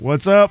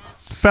What's up,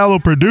 fellow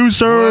producers?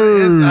 What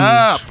is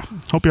up?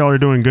 Hope y'all are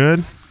doing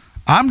good.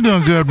 I'm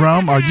doing good,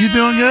 Rome. Are you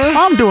doing good?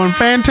 I'm doing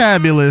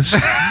fantabulous.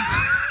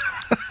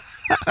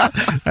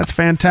 That's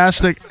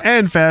fantastic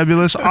and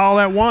fabulous all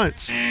at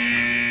once.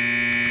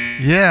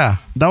 Yeah.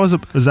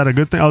 Is that a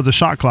good thing? Oh, it's a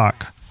shot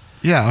clock.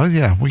 Yeah. Oh,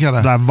 yeah. We Did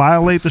gotta. I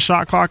violate the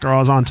shot clock or I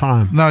was on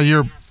time? No,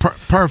 you're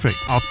perfect.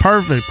 I was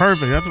perfect.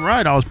 That's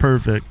right. I was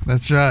perfect.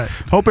 That's right.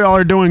 Hope y'all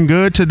are doing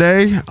good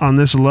today on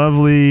this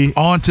lovely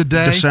On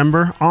today.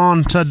 December.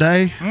 On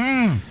today.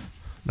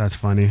 That's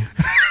funny.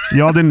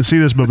 Y'all didn't see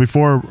this, but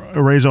before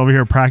Ray's over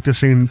here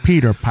practicing,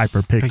 Peter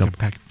Piper picked up.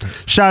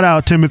 Shout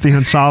out Timothy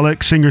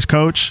Hansalik, singer's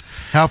coach.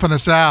 Helping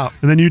us out.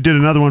 And then you did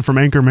another one from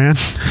Anchorman.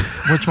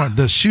 Which one?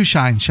 The Shoe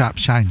Shine Shop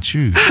Shine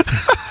Shoes.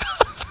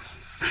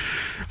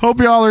 Hope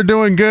y'all are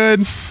doing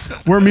good.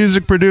 We're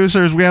music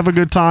producers. We have a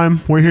good time.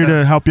 We're here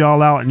to help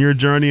y'all out in your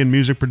journey in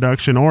music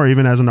production or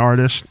even as an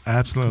artist.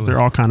 Absolutely. They're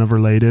all kind of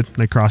related.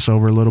 They cross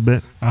over a little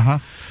bit. Uh-huh.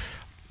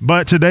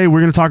 But today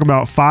we're going to talk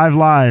about 5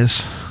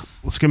 lies.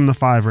 Let's give them the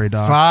 5, Ray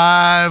Dog.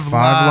 5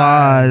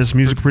 lies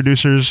music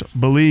producers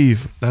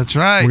believe. That's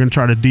right. We're going to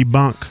try to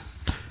debunk.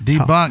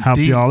 Help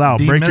y'all out.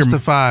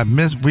 Demystify.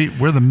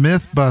 We're the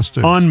myth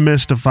busters.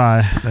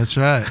 Unmystify. That's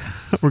right.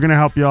 We're going to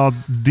help y'all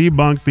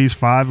debunk these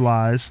 5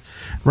 lies.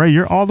 Ray,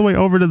 you're all the way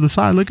over to the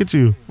side. Look at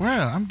you.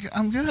 Well,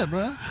 I'm good,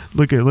 bro.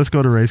 Let's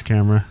go to Ray's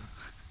camera.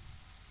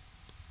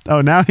 Oh,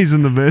 now he's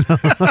in the middle.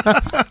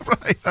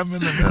 Right, I'm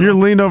in the middle. You're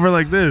leaned over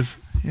like this.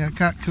 Yeah,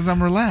 because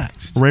I'm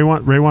relaxed. Ray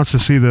wants to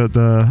see the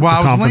Well,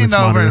 I was leaned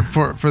over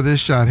monitor. for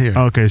this shot here.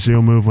 Okay, so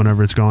you'll move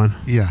whenever it's going.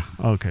 Yeah.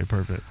 Okay,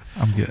 perfect.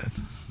 I'm good.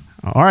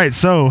 All right,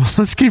 so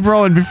let's keep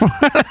rolling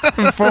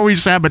before we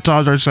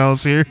sabotage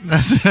ourselves here.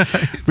 That's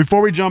right.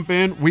 Before we jump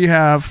in, we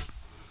have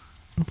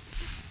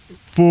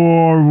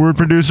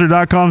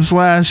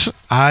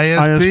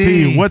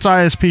forwardproducer.com/ISP. What's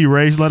ISP,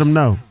 Ray? Let them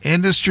know.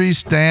 Industry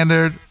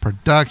Standard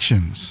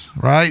Productions,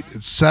 right?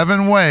 It's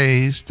 7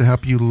 ways to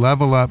help you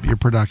level up your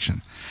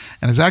production.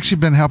 And it's actually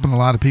been helping a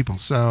lot of people.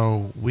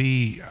 So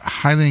we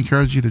highly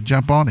encourage you to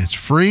jump on. It's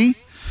free.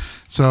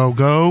 So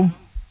go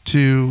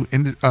to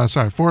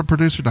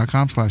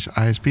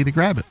forwardproducer.com/ISP to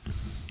grab it.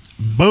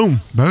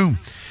 Boom. Boom.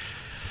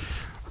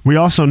 We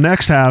also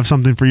next have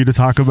something for you to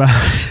talk about.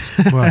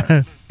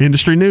 What?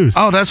 Industry news.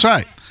 Oh, that's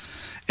right.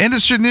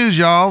 Industry news,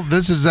 y'all.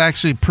 This is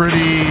actually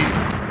pretty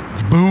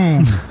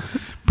cool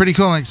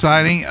and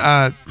exciting.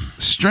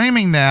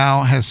 Streaming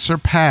now has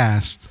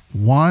surpassed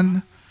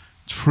 1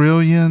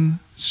 trillion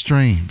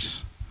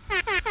streams.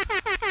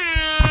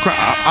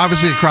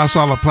 Obviously across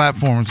all the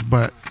platforms,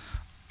 but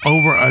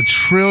over 1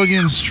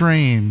 trillion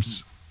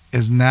streams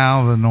is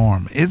now the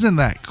norm. Isn't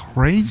that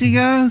crazy,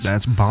 guys?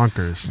 That's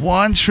bonkers.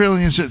 1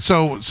 trillion.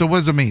 So what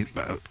does it mean?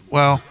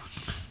 Well,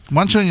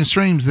 1 trillion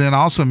streams then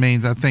also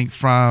means, I think,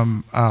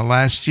 from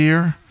last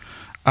year,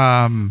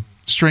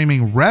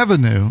 streaming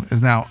revenue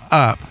is now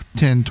up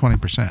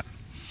 10-20%.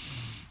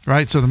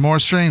 Right? So the more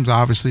streams,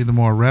 obviously, the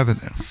more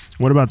revenue.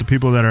 What about the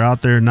people that are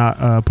out there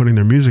not putting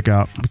their music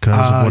out because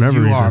of whatever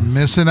reason? You are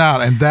missing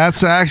out. And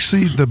that's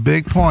actually the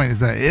big point, is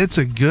that it's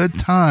a good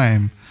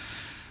time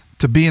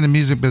to be in the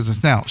music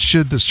business. Now,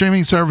 should the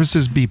streaming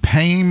services be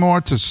paying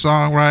more to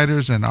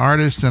songwriters and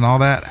artists and all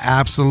that?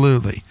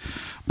 Absolutely.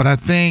 But I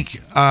think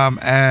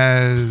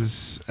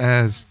as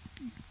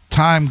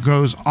time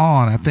goes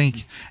on, I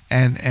think,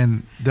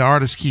 and the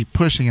artists keep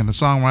pushing and the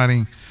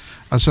songwriting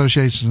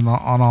associations and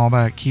on all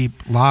that keep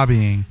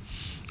lobbying,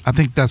 I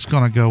think that's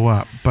going to go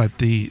up. But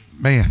it's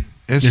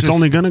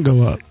only going to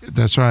go up.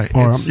 That's right.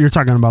 Or you're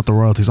talking about the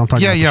royalties. I'm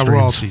talking about the streams.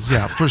 Royalties.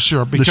 Yeah, for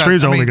sure. Because, the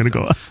streams are only going to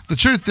go up. The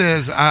truth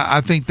is,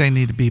 I think they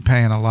need to be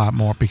paying a lot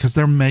more because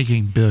they're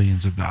making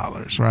billions of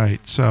dollars,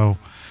 right? So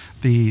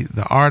the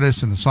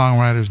artists and the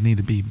songwriters need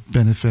to be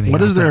benefiting.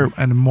 What is their,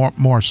 and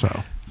more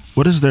so?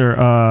 What is their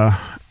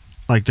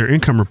their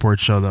income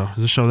report show though?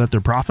 Does it show that they're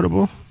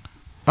profitable?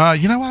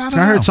 You know what? I don't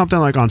know. I heard something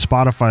like on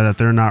Spotify that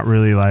they're not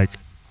really like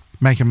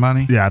making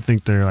money. Yeah, I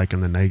think they're like in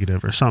the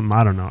negative or something.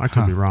 I don't know. I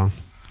could be wrong.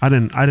 I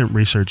didn't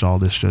research all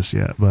this just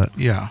yet, but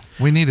yeah,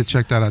 we need to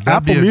check that out.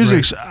 Apple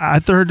Music's. I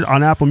heard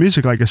on Apple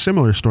Music like a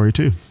similar story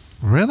too.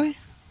 Really?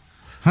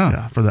 Huh.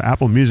 Yeah, for the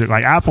Apple Music,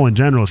 like Apple in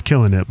general is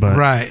killing it, but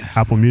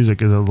Apple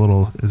Music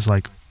is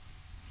like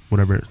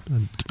whatever.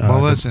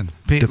 Well, listen,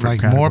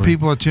 like more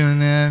people are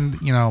tuning in.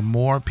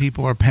 More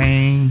people are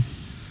paying.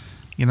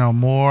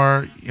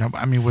 More.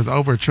 I mean, with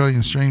over 1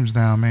 trillion streams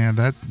now, man,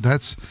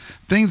 that's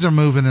things are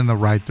moving in the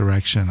right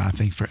direction. I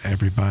think for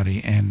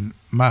everybody, and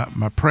my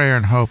prayer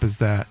and hope is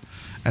that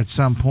at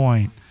some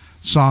point,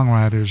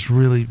 songwriters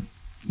really,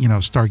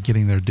 start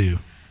getting their due.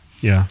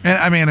 Yeah. And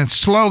I mean, it's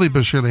slowly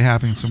but surely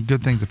happening. Some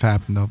good things have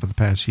happened over the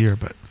past year,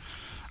 but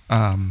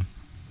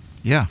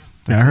yeah.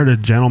 I heard a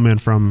gentleman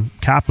from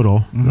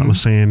Capitol that was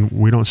saying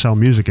we don't sell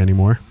music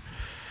anymore.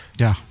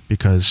 Yeah.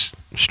 Because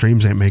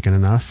streams ain't making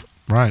enough.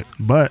 Right.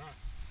 But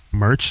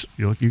merch,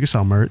 you can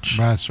sell merch.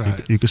 That's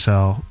right. You can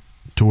sell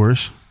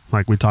tours.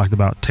 Like we talked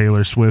about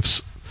Taylor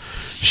Swift's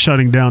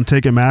shutting down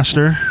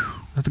Ticketmaster.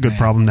 That's a good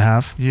problem to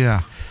have.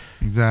 Yeah,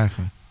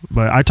 exactly.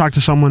 But I talked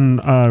to someone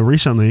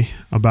recently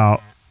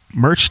about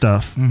merch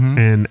stuff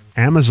and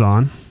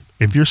Amazon.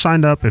 If you're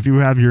signed up, if you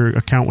have your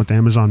account with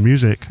Amazon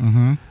Music,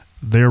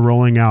 they're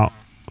rolling out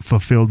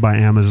Fulfilled by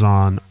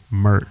Amazon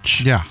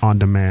merch on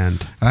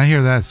demand. And I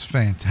hear that's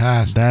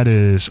fantastic. That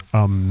is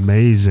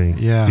amazing.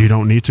 Yeah. You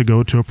don't need to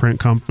go to a print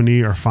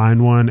company or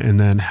find one and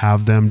then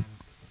have them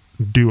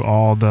do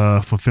all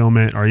the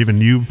fulfillment, or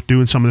even you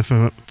doing some of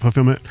the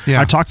fulfillment.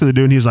 Yeah. I talked to the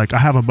dude and he was like, I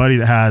have a buddy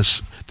that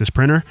has this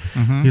printer.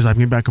 He's like,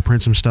 maybe I could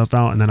print some stuff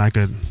out and then I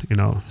could,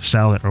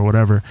 sell it or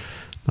whatever.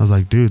 I was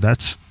like, dude,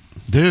 that's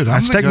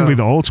technically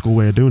the old school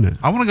way of doing it.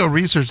 I want to go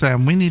research that,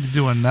 and we need to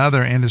do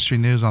another industry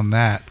news on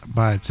that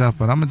by itself,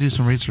 but I'm going to do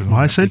some research on that.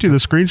 I sent you the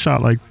screenshot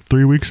like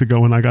 3 weeks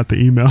ago when I got the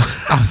email.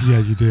 Oh, yeah,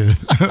 you did.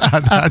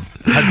 I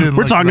didn't.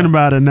 We're talking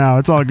about it now.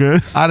 It's all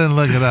good. I didn't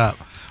look it up.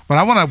 But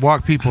I want to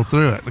walk people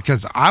through it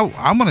because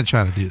I'm going to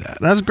try to do that.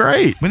 That's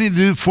great. We need to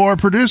do for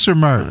producer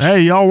merch.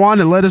 Hey, y'all want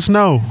it? Let us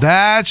know.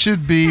 That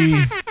should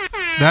be.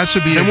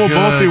 And we'll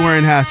both be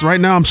wearing hats. Right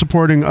now, I'm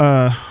supporting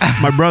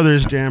my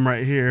brother's jam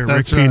right here.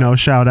 Rick Pino,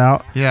 shout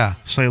out. Yeah.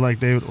 Say like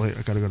David. Wait,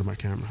 I got to go to my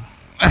camera.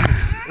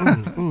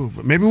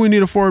 But maybe we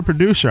need a forward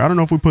producer. I don't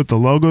know if we put the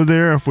logo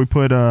there, if we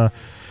put FP.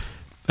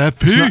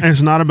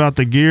 It's not about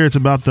the gear. It's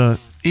about the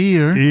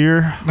ear.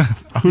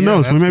 Who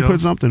knows? We may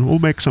put something. We'll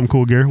make some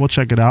cool gear. We'll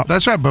check it out.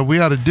 That's right, but we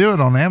ought to do it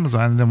on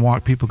Amazon and then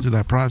walk people through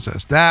that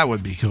process. That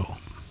would be cool.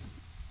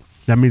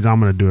 That means I'm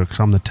going to do it because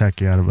I'm the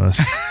techie out of us.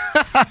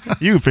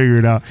 You can figure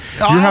it out.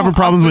 You're having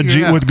problems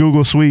with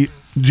Google Suite,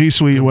 G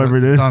Suite, whatever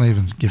it is. Don't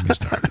even get me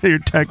started. Your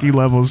techie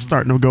level's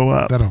starting to go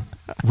up. That'll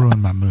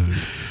ruin my mood.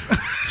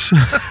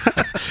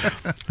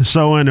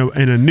 So in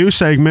a new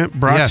segment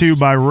brought to you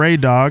by Ray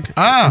Dog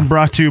and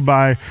brought to you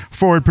by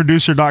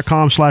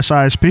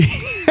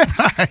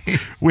forwardproducer.com/ISP,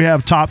 we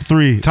have top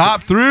three.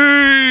 Top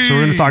three. So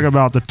we're going to talk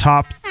about the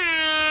top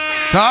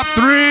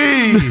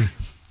three.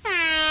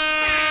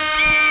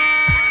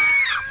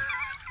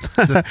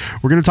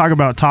 We're going to talk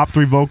about top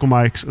 3 vocal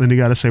mics, and then you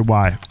got to say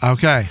why.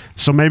 Okay.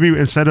 So maybe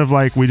instead of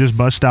like we just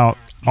bust out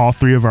all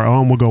 3 of our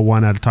own, we'll go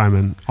one at a time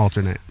and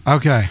alternate.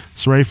 Okay.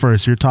 So Ray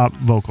first, your top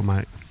vocal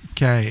mic.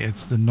 Okay,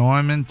 it's the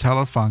Neumann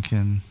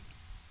Telefunken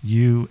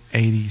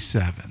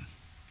U87.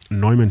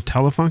 Neumann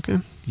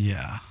Telefunken?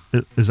 Yeah.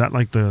 Is that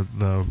like the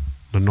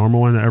normal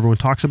one that everyone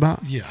talks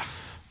about? Yeah.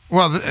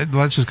 Well,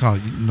 let's just call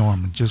it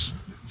Neumann, just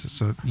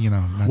so you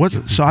know.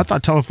 So I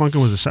thought Telefunken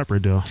was a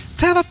separate deal.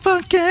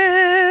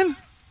 Telefunken.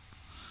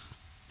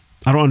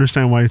 I don't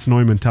understand why it's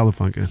Neumann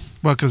Telefunken.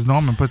 Well, because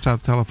Neumann puts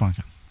out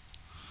Telefunken.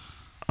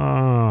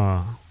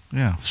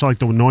 Yeah. So like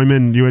the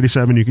Neumann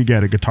U87 you could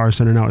get at Guitar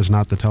Center now is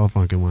not the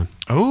Telefunken one.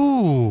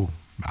 Oh,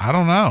 I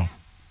don't know.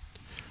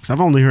 'Cause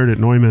I've only heard it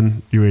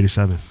Neumann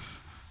U87.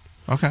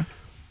 Okay.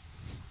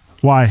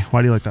 Why?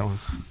 Why do you like that one?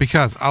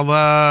 Because I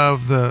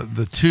love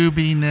the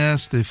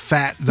tubiness, the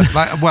fat.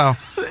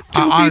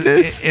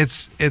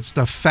 It's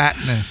the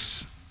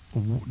fatness,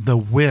 the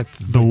width,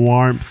 the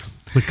warmth,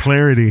 the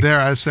clarity.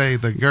 Dare I say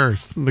the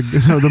girth?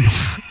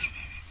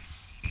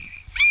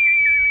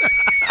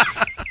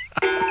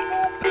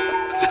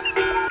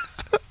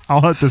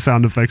 I'll hit the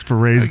sound effects for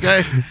Ray's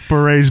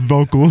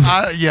vocals.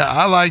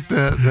 I like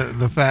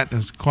the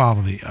fatness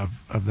quality of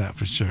that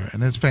for sure,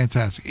 and it's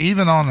fantastic.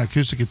 Even on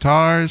acoustic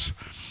guitars.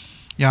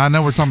 Yeah, I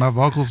know we're talking about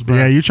vocals,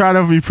 but you try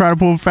to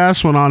pull a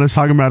fast one on us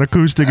talking about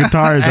acoustic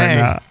guitars.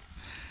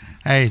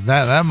 Hey,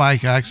 that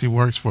mic actually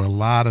works for a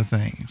lot of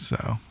things,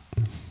 so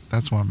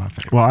that's one of my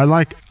favorites.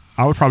 Well,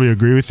 I would probably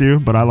agree with you,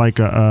 but I like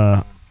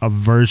a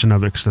version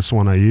of it because that's the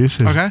one I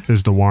use.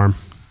 Is the Warm.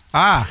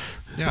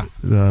 Yeah.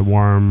 The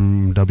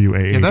Warm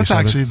WA87. Yeah, that's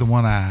actually the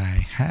one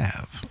I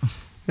have.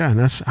 Yeah, and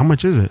that's how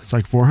much is it? It's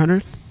like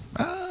 $400.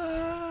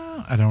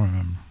 I don't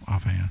remember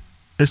offhand.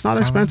 It's not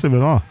expensive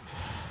at all.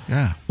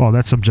 Yeah. Well,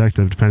 that's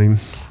subjective depending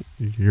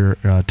your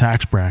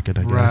tax bracket,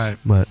 I guess. Right.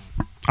 But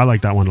I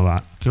like that one a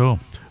lot. Cool.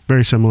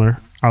 Very similar.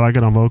 I like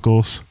it on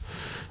vocals.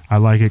 I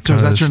like it. So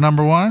is that your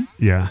number one?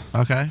 Yeah.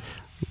 Okay.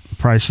 The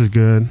price is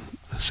good.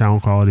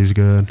 Sound quality is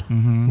good.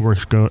 Mm-hmm.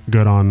 Works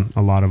good on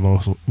a lot of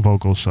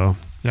vocals. So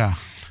yeah.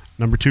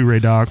 Number 2, Ray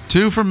Dog.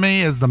 2 for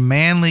me is the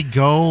Manly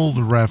Gold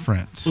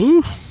reference.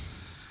 Ooh.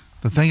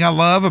 The thing I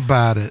love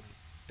about it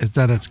is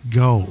that it's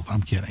gold.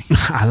 I'm kidding.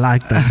 I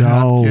like the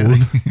gold.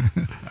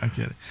 I'm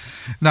kidding.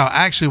 No,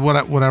 actually,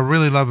 what I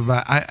really love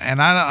about I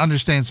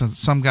understand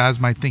some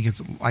guys might think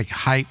it's like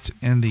hyped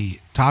in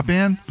the top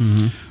end,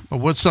 but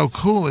what's so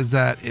cool is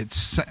that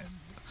it's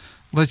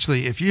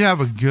literally if you have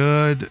a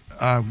good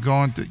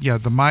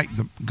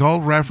the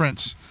gold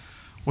reference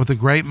with a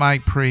great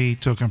mic pre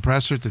to a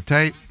compressor to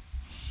tape.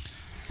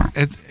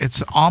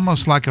 It's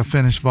almost like a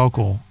finished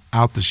vocal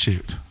out the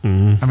chute.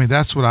 I mean,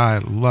 that's what I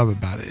love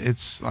about it.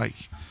 It's like,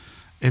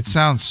 it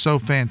sounds so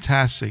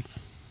fantastic,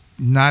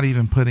 not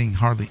even putting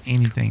hardly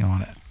anything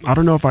on it. I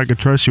don't know if I could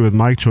trust you with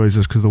mic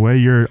choices because the way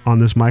you're on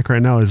this mic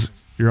right now is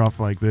you're off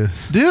like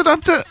this. Dude, you're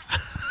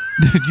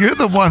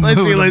the one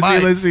moving the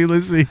mic. Let's see.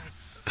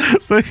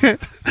 Look at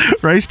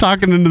Ray's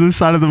talking into the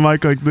side of the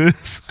mic like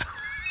this.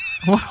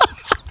 Well,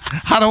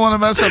 I don't want to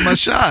mess up my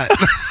shot.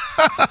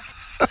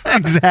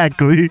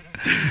 Exactly.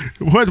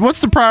 What's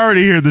the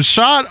priority here? The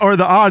shot or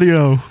the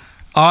audio?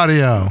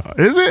 Audio.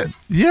 Is it?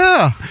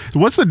 Yeah.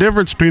 What's the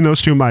difference between those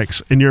two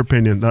mics, in your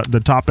opinion? The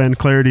top end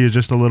clarity is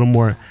just a little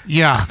more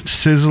Yeah.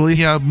 sizzly.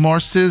 Yeah, more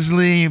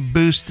sizzly,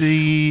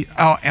 boosty.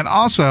 Oh, and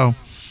also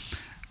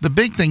the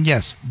big thing,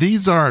 yes,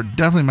 these are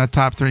definitely my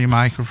top 3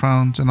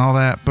 microphones and all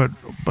that, but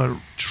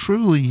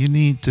truly you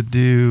need to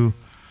do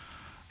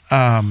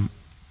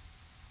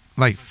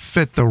like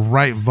fit the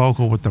right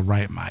vocal with the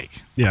right mic.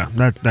 Yeah,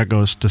 that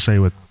goes to say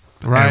with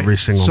Right. every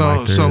single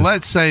mic there So is.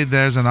 let's say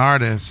there's an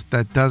artist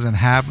that doesn't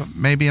have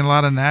maybe a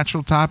lot of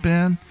natural top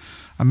end.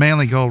 A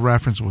Manley Gold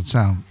reference would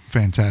sound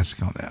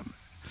fantastic on them.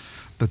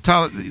 The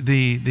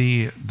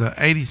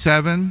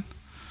 87,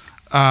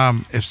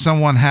 if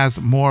someone has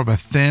more of a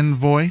thin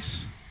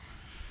voice,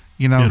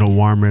 It'll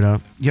warm it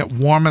up. yeah,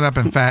 warm it up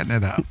and fatten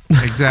it up.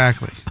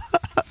 Exactly.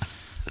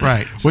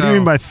 Right. What do you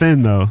mean by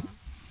thin, though?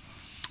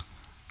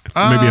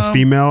 Maybe a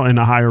female in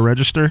a higher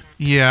register,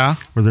 Yeah.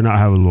 where they're not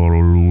having a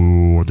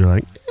little. They're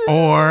like,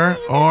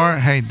 Or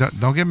hey,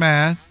 don't get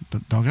mad.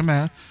 Don't get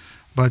mad.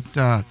 But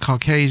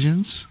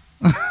Caucasians.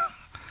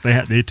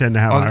 they tend to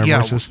have higher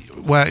yeah. voices.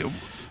 Well,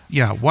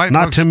 yeah. White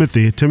Not folks-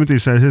 Timothy. Timothy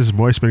said his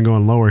voice been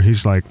going lower.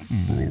 He's like,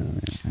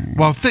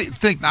 Well,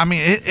 think. I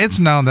mean, it's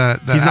known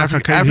that He's not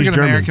Caucasian, he's African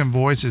American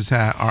voices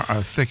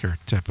are thicker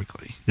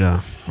typically,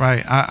 yeah,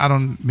 right? I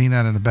don't mean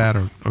that in a bad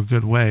or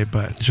good way,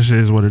 but it just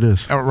is what it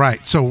is.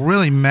 right. So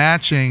really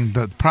matching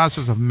the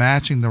process of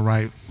matching the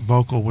right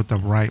vocal with the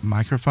right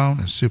microphone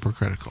is super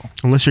critical.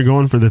 Unless you're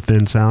going for the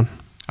thin sound.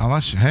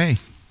 Unless hey,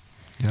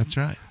 that's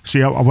right.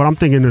 See, what I'm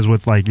thinking is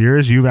with like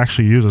yours, you've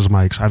actually used those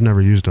mics. I've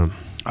never used them.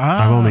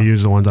 I've only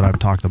used the ones that I've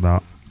talked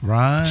about.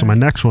 Right. So my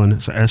next one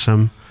is a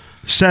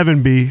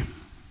SM7B,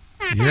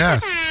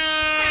 yes.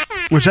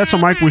 which that's a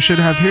mic we should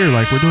have here.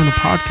 Like, we're doing a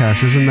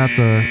podcast. Isn't that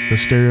the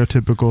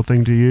stereotypical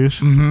thing to use?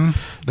 Mm-hmm.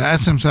 The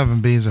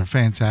SM7Bs are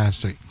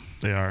fantastic.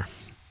 They are.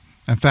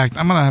 In fact,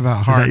 I'm gonna have a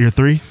Is hard. that your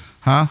 3?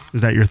 Huh?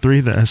 Is that your 3,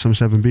 the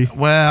SM7B?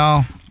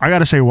 Well, I got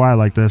to say why I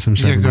like the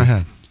SM7B. yeah. Go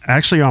ahead.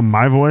 Actually, on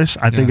my voice,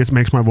 I think Yeah. it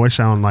makes my voice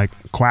sound like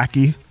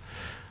quacky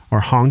or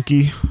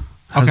honky.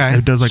 Okay.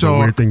 It does like a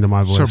weird thing to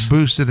my voice. So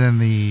boosted in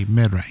the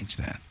mid range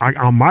then.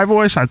 On my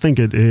voice, I think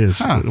it is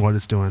what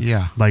it's doing.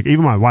 Yeah. Like,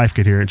 even my wife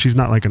could hear it. And she's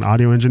not like an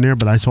audio engineer,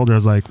 but I told her, I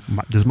was like,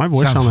 does my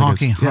voice Sounds sound like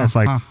honky, it's, yeah, it's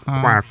like, huh.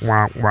 wah,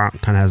 wah, wah,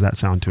 kind of has that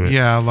sound to it.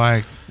 Yeah,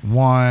 like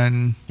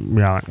 1,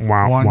 Yeah, like,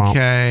 wah, wah.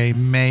 1K,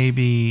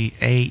 maybe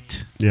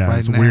 8. Yeah, right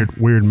it's a now.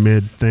 weird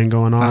mid thing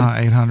going on.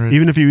 800.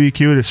 Even if you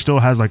EQ it, it still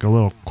has like a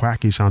little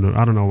quacky sound to it.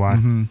 I don't know why.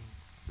 Mm-hmm.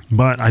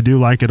 But I do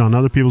like it on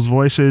other people's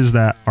voices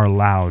that are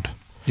loud.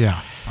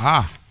 Yeah.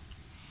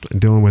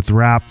 Dealing with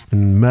rap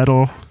and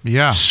metal,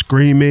 Yeah.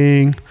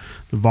 screaming,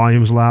 the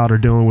volume's loud, or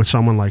dealing with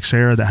someone like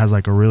Sarah that has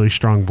like a really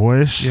strong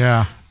voice.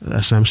 Yeah.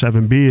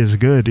 SM7B is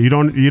good. You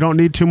don't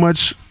need too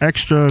much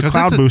extra 'Cause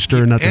cloud it's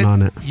booster or nothing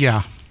on it.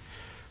 Yeah.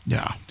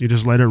 Yeah. You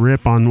just let it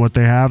rip on what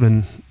they have,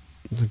 and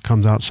it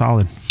comes out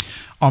solid.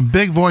 On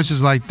big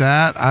voices like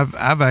that,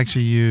 I've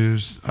actually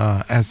used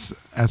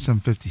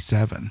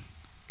SM57.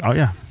 Oh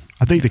yeah,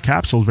 I think the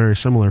capsule's very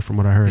similar from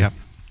what I heard. Yep.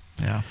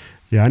 Yeah.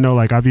 Yeah, I know.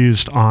 Like, I've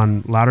used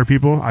on louder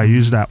people, I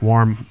use that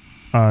warm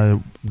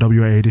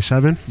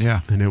WA87,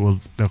 Yeah. and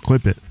they'll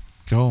clip it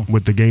Cool.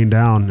 with the gain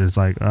down. And it's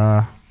like,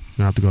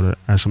 you have to go to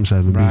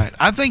SM7B. Right.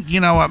 I think, you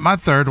know what, my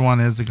third one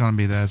is going to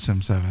be the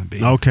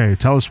SM7B. Okay,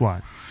 tell us why.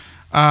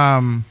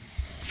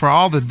 For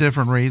all the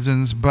different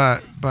reasons,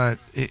 but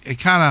it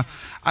kind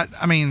of,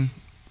 I mean,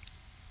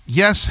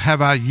 yes,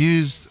 have I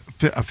used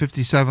a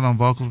 57 on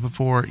vocals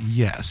before?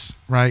 Yes,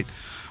 right?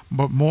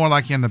 But more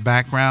like in the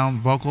background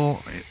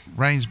vocal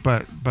range,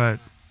 but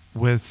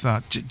with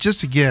just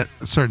to get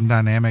certain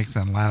dynamics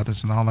and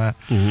loudness and all that.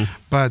 Mm-hmm.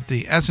 But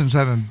the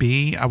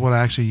SM7B, I would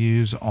actually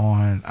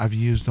I've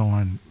used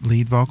on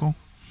lead vocal.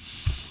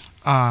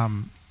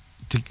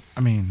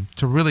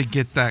 To really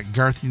get that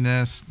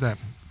girthiness, that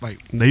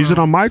like They use it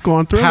on Michael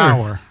on Thriller.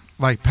 power,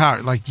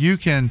 like you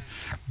can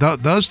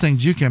those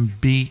things you can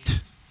beat.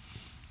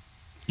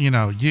 You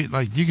know,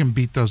 you can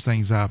beat those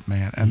things up,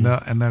 man, and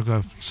they'll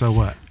go. So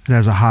what? It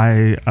has a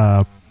high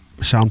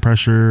sound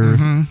pressure.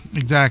 Mm-hmm.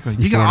 Exactly.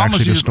 You can Before it almost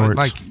actually use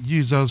distorts.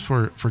 use those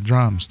for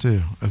drums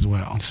too, as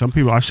well. Some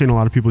people, I've seen a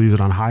lot of people use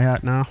it on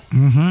hi-hat now.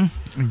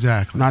 Mm-hmm.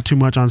 Exactly. Not too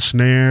much on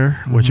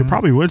snare, which it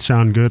probably would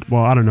sound good.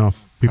 Well, I don't know.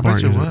 People I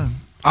aren't bet you using would. it.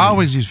 I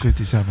always use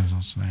 57s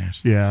on snares.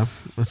 Yeah,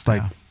 it's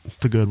like,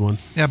 it's a good one.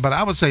 Yeah, but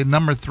I would say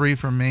number 3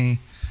 for me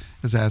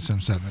is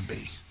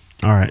SM7B.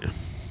 All right.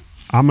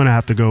 I'm going to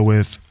have to go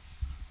with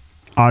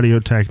Audio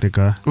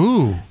Technica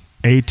Ooh.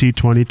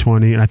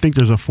 AT2020. And I think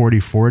there's a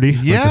 4040,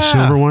 like the Yeah.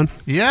 silver one.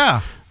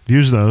 Yeah.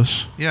 Use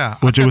those. Yeah.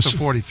 Which I've it got was- the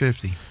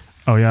 4050.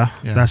 Oh, yeah?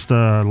 Yeah. That's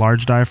the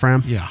large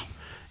diaphragm? Yeah.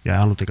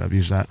 Yeah, I don't think I've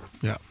used that.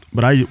 Yeah.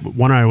 But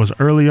when I was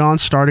early on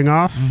starting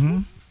off, Mm-hmm.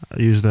 I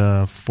used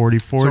the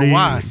 4040. So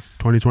why?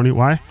 2020.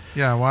 Why?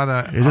 Yeah. Why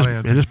that? It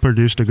just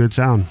produced a good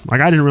sound.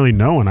 Like, I didn't really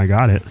know when I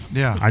got it.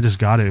 Yeah. I just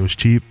got it. It was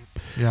cheap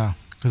Yeah.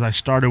 because I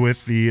started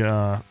with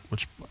the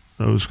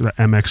those the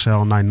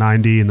MXL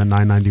 990 and the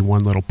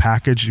 991 little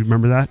package. You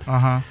remember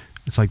that?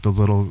 It's like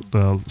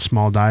the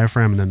small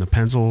diaphragm and then the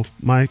pencil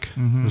mic.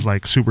 It was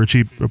like super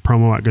cheap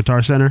promo at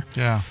Guitar Center.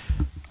 Yeah.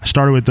 I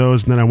started with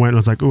those, and then I went and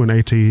was like, ooh, an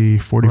AT4040,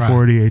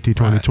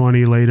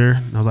 AT2020 later.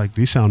 And I was like,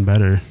 these sound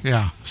better.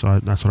 Yeah. So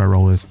that's what I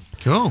roll with.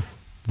 Cool.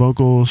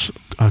 Vocals,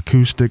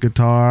 acoustic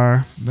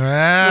guitar.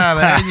 Yeah,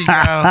 there you go.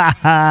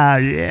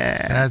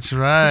 Yeah. That's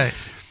right.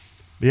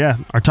 Yeah,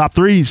 our top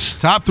threes.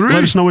 Top three.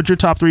 Let us know what your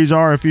top threes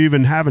are, if you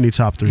even have any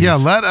top threes. Yeah,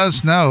 let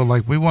us know.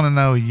 Like, we want to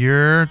know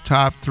your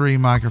top 3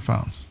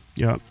 microphones.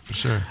 Yep. For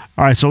sure.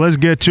 All right, so let's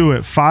get to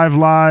it. 5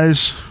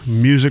 lies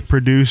music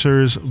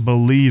producers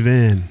believe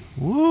in.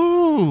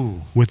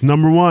 Woo. With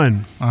number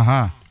 1,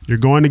 you're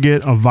going to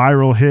get a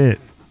viral hit.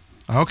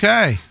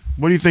 Okay.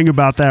 What do you think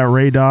about that,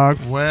 Ray Dog?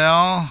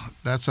 Well,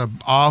 that's an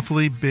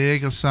awfully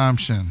big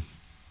assumption.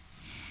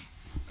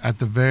 At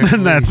the very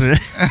least. That's it.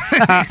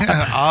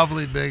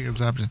 Awfully big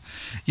assumption.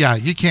 Yeah,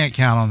 you can't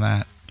count on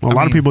that. Well, a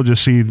lot of people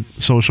just see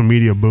social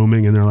media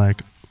booming and they're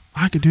like,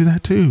 I could do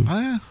that too. Oh,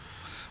 yeah.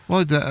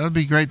 Well, that would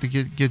be great to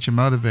get you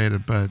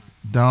motivated, but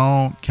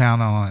don't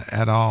count on it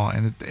at all.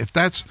 And if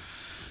that's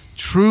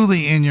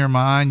truly in your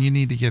mind, you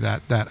need to get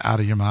that out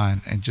of your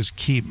mind and just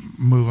keep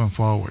moving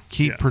forward.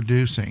 Keep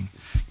producing.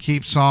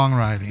 Keep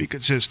songwriting. Be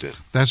consistent.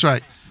 That's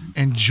right.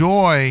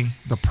 Enjoy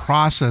the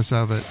process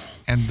of it,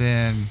 and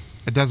then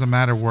it doesn't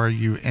matter where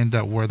you end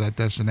up, where that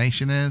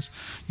destination is.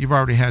 You've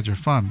already had your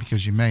fun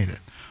because you made it.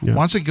 Yep.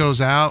 Once it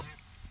goes out,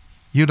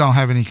 you don't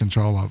have any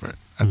control over it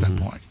at that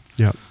point.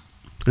 Yep.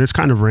 And it's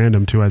kind of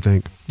random too, I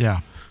think.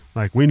 Yeah.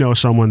 Like, we know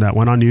someone that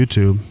went on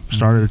YouTube,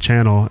 started a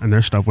channel, and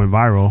their stuff went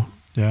viral.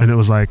 Yeah. And it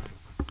was like,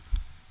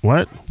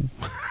 what?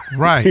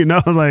 Right. You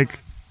know, like,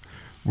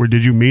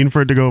 did you mean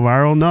for it to go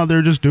viral? No,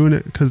 they're just doing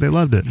it because they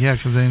loved it. Yeah,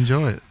 because they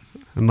enjoy it.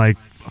 And like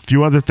a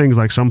few other things,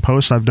 like some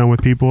posts I've done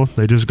with people,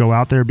 they just go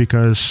out there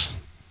because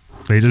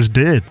they just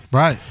did.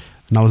 Right.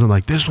 And I wasn't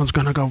like, this one's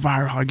going to go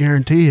viral, I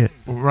guarantee it.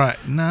 Right.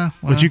 No.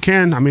 Well, but you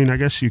can. I mean, I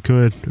guess you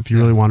could if you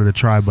really wanted to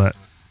try, but.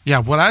 Yeah,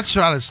 what I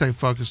try to stay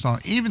focused on,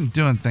 even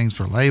doing things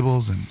for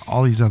labels and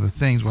all these other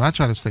things, what I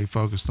try to stay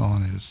focused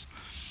on is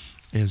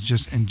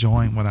just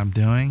enjoying what I'm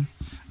doing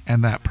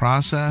and that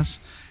process.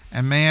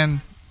 And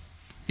man,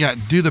 yeah,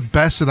 do the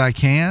best that I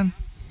can.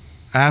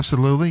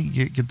 Absolutely.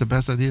 Get the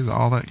best ideas,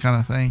 all that kind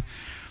of thing.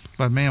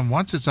 But man,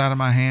 once it's out of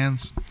my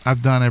hands,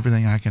 I've done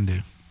everything I can do.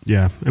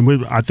 Yeah.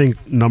 And I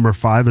think number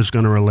 5 is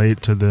going to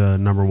relate to the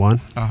number 1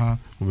 when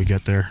we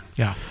get there.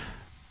 Yeah.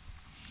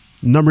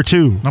 Number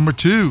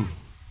 2.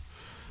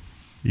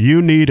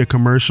 You need a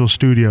commercial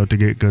studio to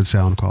get good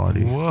sound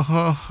quality.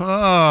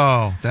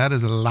 Whoa. That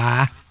is a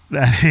lie.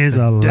 That is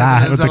a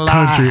lie. It's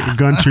a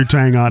country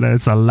tang on it.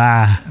 It's a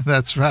lie.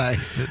 That's right.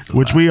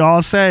 Which we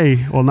all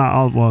say. Well, not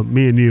all. Well,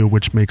 me and you,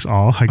 which makes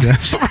all, I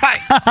guess.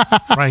 Right.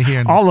 Right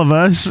here. All of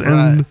us. Right.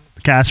 And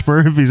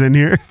Casper, if he's in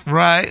here.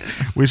 Right.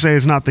 We say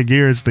it's not the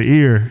gear, it's the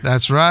ear.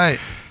 That's right.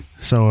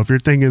 So if you're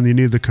thinking you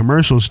need the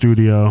commercial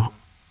studio,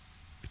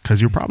 because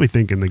you're probably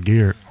thinking the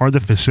gear or the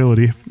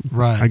facility.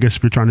 Right. I guess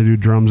if you're trying to do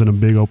drums in a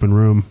big open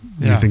room,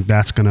 you think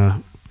that's going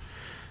to.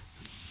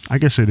 I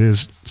guess it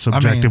is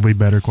subjectively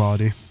better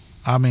quality.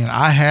 I mean,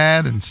 I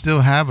had and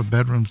still have a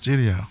bedroom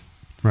studio.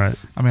 Right.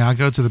 I mean, I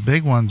go to the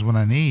big ones when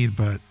I need,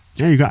 but...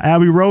 Yeah, you got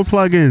Abbey Road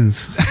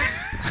plugins.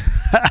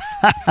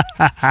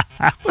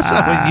 What's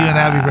up with you and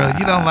Abbey Road?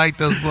 You don't like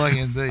those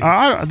plugins, do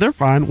you? They're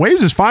fine.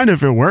 Waves is fine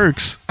if it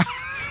works.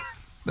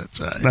 That's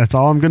right. That's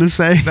all I'm going to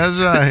say. That's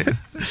right.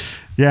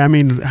 Yeah, I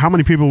mean, how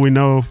many people we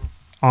know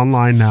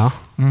online now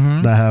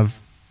that have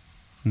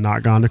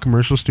not gone to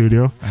commercial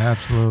studio?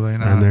 Absolutely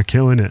not. And they're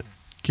killing it.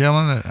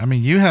 Killing it. I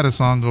mean, you had a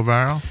song go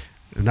viral.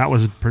 And that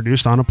was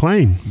produced on a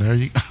plane. There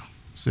you go.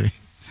 See,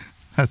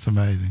 that's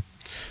amazing.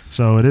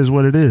 So it is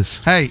what it is.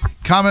 Hey,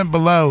 comment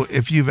below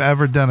if you've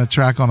ever done a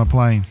track on a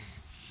plane.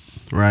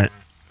 Right.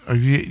 Or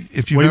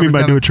if you what do you mean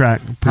by do a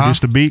track?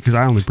 Produce a beat? Because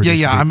I only produce.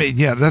 Yeah. I mean,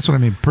 yeah, that's what I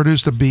mean.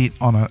 Produced a beat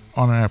on an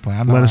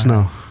airplane. Let us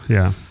know.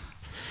 Yeah.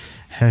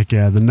 Heck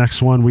yeah. The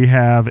next one we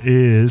have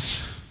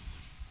is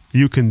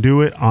you can do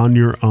it on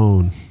your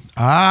own.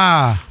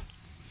 Ah,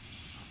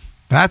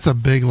 that's a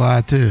big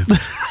lie too.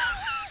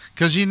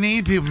 Because you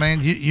need people, man.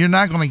 You're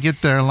not going to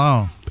get there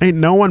alone. Ain't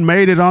no one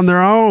made it on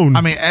their own.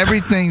 I mean,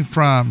 everything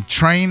from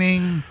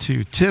training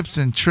to tips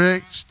and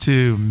tricks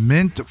to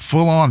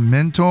full-on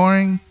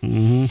mentoring.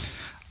 Mm-hmm.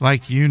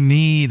 Like, you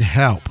need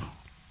help.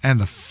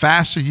 And the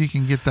faster you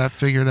can get that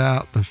figured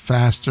out, the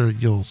faster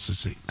you'll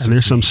succeed. And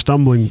there's some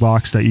stumbling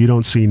blocks that you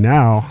don't see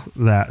now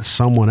that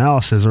someone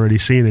else has already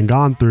seen and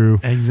gone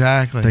through.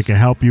 Exactly. They can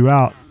help you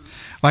out.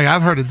 Like,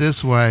 I've heard it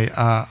this way.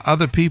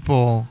 Other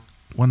people,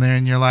 when they're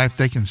in your life,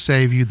 they can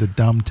save you the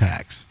dumb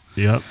tax.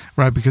 Yep.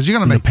 Right, because you're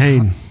going to make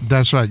pain.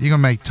 That's right. You're going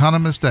to make a ton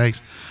of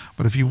mistakes.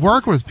 But if you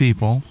work with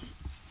people,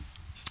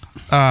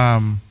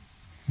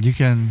 you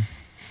can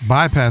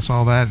bypass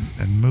all that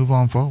and move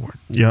on forward.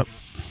 Yep.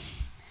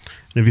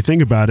 And if you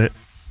think about it,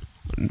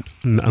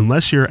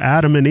 unless you're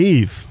Adam and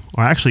Eve,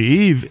 or actually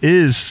Eve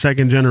is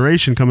second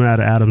generation coming out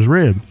of Adam's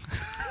rib.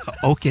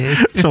 Okay.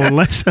 So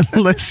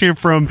unless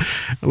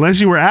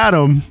you were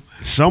Adam,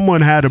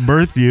 someone had to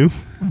birth you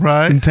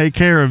Right. and take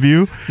care of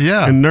you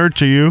Yeah. and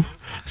nurture you.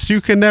 So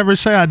you can never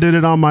say I did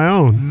it on my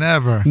own.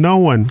 Never. No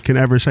one can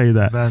ever say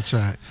that. That's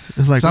right.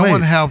 It's like,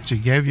 someone wait, helped you,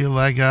 gave you a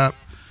leg up,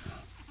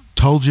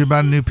 told you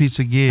about a new piece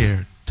of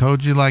gear,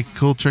 told you like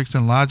cool tricks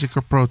in Logic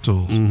or Pro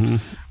Tools,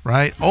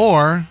 right?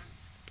 Or,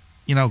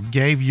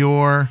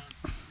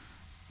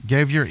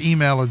 gave your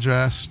email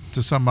address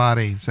to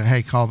somebody. Say,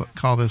 hey,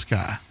 call this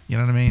guy. You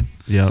know what I mean?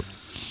 Yep.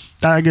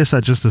 I guess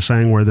that's just a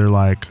saying where they're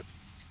like,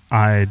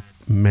 I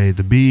made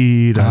the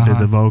beat, I did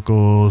the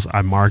vocals,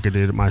 I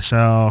marketed it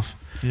myself.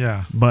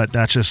 Yeah. But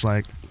that's just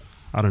like,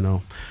 I don't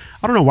know.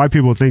 I don't know why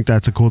people think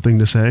that's a cool thing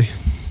to say.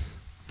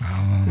 I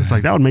don't know, It's man.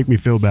 like, that would make me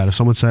feel bad if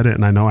someone said it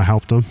and I know I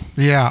helped them.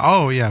 Yeah.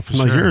 Oh, yeah, for I'm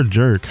sure. like, you're a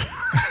jerk.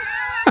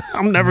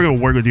 I'm never going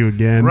to work with you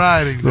again.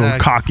 Right, Little exactly.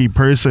 cocky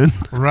person.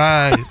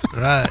 Right.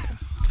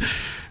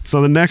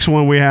 So the next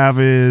one we have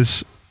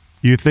is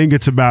you think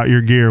it's about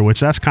your gear, which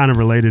that's kind of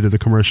related to the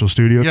commercial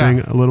studio Yeah. thing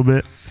a little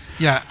bit.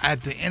 Yeah.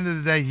 At the end of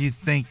the day, you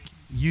think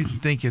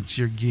it's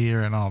your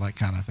gear and all that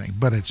kind of thing,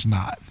 but it's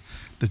not.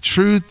 The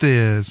truth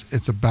is,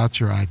 it's about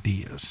your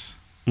ideas.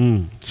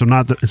 So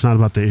it's not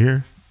about the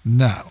ear.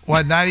 No.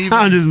 Well, not even.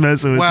 I'm just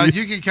messing with Well,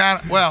 you. you can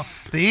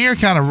the ear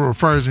kind of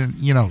refers in,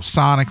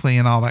 sonically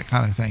and all that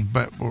kind of thing.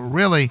 But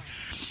really,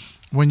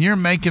 when you're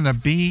making a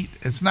beat,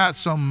 it's not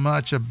so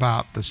much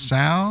about the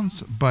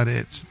sounds, but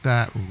it's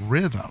that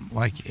rhythm.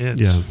 Like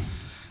it's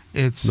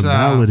The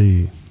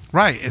melody.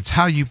 Right. It's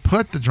how you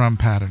put the drum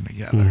pattern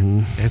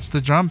together. It's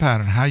the drum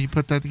pattern, how you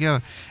put that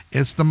together.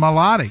 It's the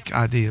melodic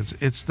ideas.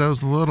 It's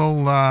those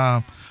little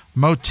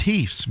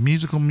motifs,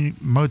 musical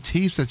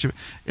motifs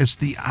it's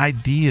the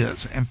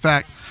ideas. In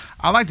fact,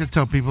 I like to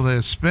tell people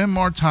that spend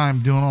more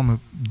time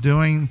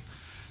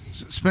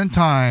spend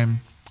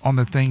time on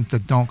the things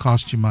that don't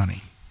cost you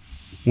money.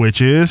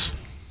 Which is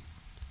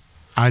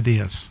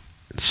Ideas.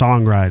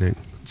 songwriting.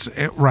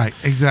 Right,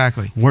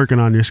 exactly. Working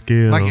on your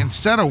skill. Like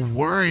instead of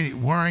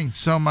worrying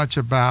so much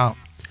about,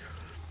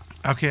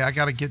 okay, I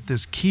got to get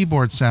this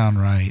keyboard sound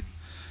right,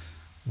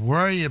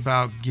 worry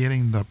about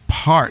getting the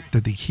part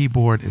that the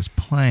keyboard is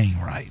playing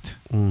right.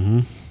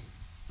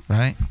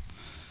 Right?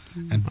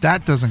 And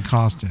that doesn't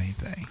cost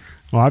anything.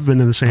 Well, I've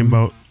been in the same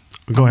boat.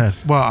 Go ahead.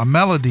 Well, a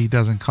melody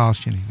doesn't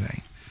cost you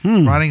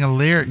anything. Writing a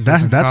lyric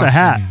doesn't That's cost a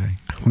hat. you anything.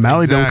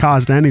 Melody don't Exactly.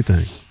 cost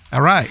anything.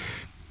 All right.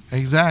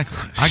 Exactly.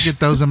 I get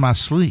those in my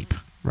sleep.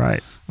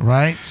 Right.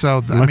 Right?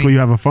 So, Luckily you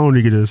have a phone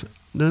you can just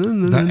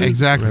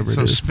exactly. whatever it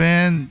So is.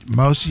 spend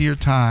most of your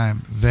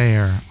time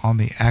there on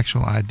the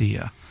actual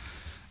idea.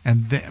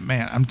 And then,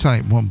 man, I'm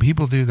telling you, when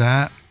people do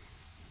that,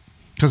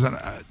 because,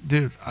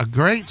 dude, a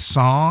great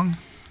song,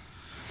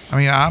 I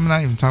mean, I'm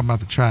not even talking about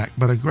the track,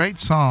 but a great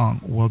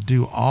song will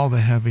do all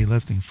the heavy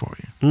lifting for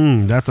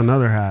you. That's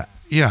another hat.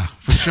 Yeah,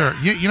 for sure.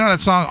 You know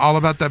that song, All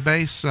About That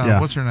Bass? Yeah.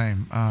 What's her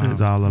name?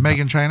 It's All About-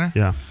 Megan Trainor?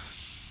 Yeah.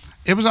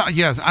 It was,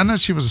 yes, I know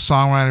she was a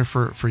songwriter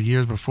for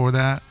years before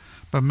that,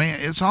 but man,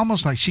 it's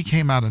almost like she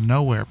came out of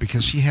nowhere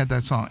because she had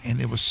that song and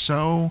it was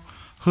so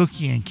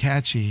hooky and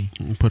catchy.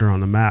 Put her on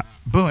the map.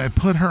 Boom, it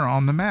put her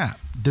on the map.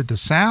 Did the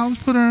sounds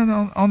put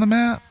her on the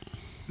map?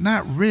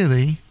 Not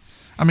really.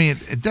 I mean,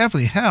 it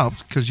definitely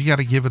helped because you got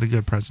to give it a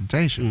good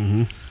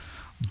presentation.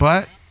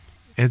 But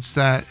it's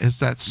that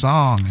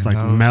song. It's like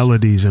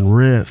melodies and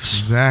riffs.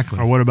 Exactly.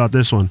 Or what about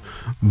this one?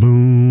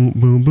 Boom,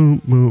 boom,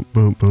 boom, boom,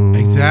 boom, boom.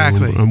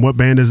 Exactly. And what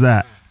band is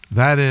that?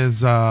 That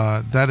is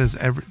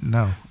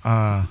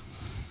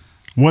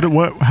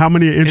What? How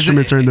many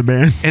instruments are in the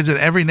band? Is it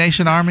Every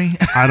Nation Army?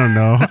 I don't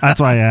know.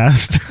 That's why I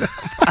asked.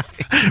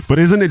 But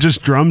isn't it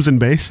just drums and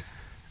bass?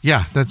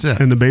 Yeah, that's it.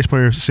 And the bass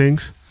player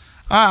sings?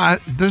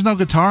 There's no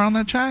guitar on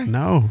that track?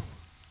 No.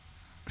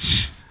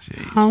 Jeez.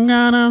 I'm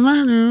gonna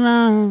run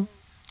around.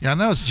 Yeah, I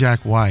know it's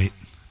Jack White.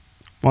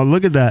 Well,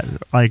 look at that.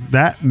 Like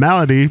that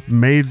melody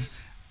made.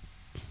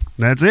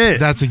 That's it.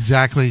 That's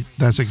exactly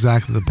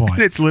the point.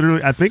 It's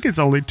literally. I think it's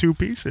only two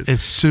pieces.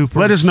 It's super.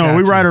 Let us know.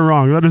 We catchy. right or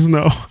wrong. Let us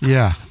know.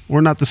 Yeah. We're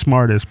not the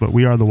smartest, but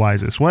we are the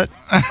wisest. What?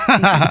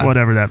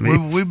 Whatever that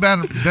means. We've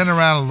been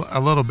around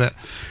a little bit,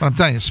 but I'm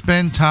telling you,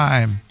 spend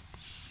time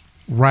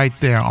right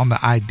there on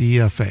the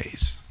idea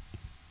phase.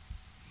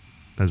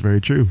 That's very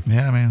true.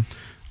 Yeah, man.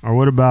 Or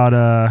what about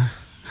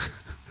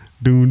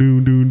doom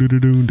doom doom doom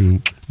doom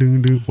doom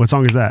doom doom? What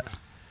song is that?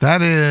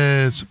 That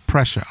is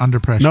Pressure, Under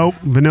Pressure. Nope.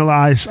 Vanilla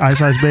Ice,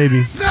 Ice Ice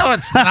Baby. No,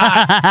 it's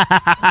not.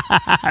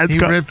 It's He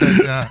co- ripped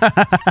it down.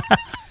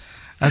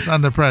 That's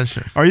Under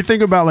Pressure. Or you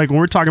think about like when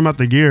we're talking about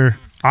the gear,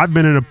 I've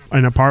been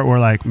in a part where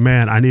like,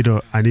 man, I need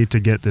to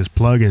get this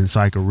plug-in so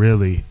I can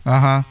really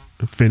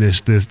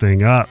finish this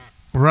thing up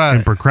Right.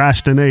 and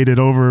procrastinate it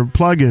over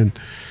plug-in.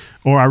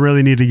 Or I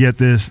really need to get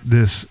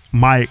this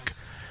mic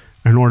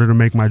in order to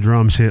make my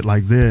drums hit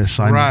like this.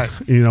 Right.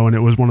 And it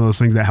was one of those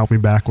things that helped me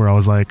back where I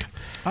was like,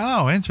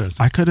 Oh,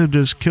 interesting. I could have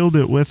just killed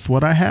it with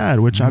what I had,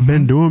 which I've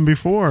been doing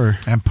before.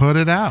 And put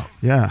it out.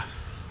 Yeah.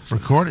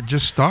 Record it.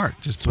 Just start.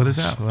 Just put it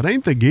out. So it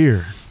ain't the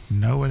gear.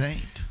 No, it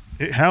ain't.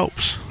 It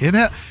helps.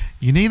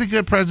 You need a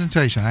good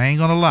presentation. I ain't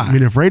gonna lie. I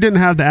mean, if Ray didn't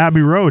have the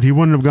Abbey Road, he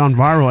wouldn't have gone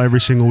viral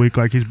every single week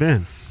like he's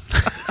been.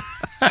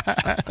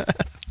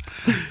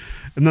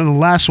 And then the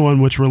last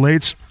one, which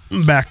relates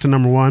back to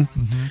number one,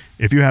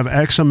 if you have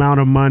X amount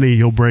of money,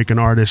 you'll break an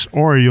artist,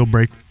 or you'll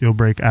break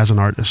as an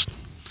artist.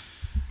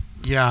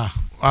 Yeah.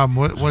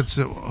 What's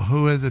it?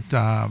 Who is it?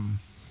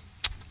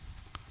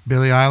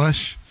 Billie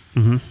Eilish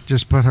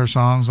just put her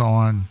songs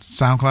on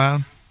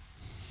SoundCloud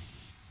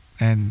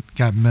and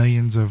got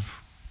millions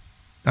of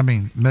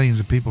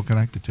people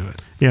connected to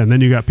it. Yeah, and then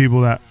you got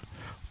people that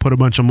put a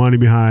bunch of money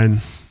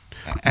behind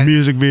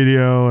music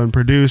video and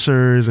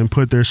producers and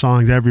put their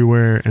songs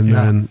everywhere, and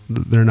then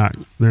they're not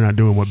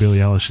doing what Billie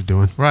Eilish is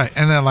doing. Right,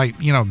 and then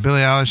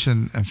Billie Eilish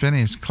and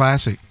Phineas,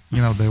 classic.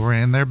 They were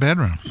in their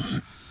bedroom,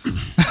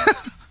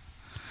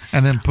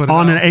 and then put it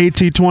on an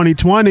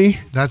AT-2020.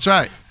 That's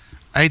right,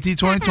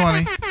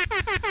 AT-2020.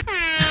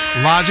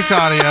 Logic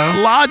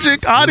Audio.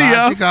 Logic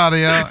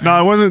Audio.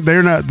 No, it wasn't.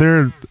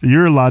 They're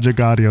your Logic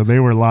Audio. They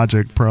were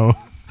Logic Pro.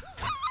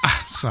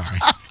 Sorry,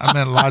 I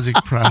meant Logic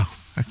Pro.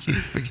 I keep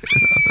forgetting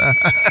about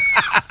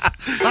that.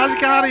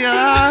 Logic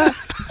Audio.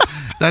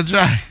 That's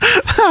right.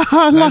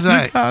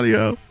 Logic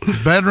Audio.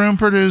 Bedroom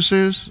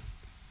producers,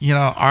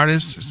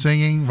 artists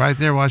singing right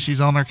there while she's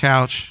on her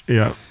couch.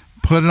 Yeah.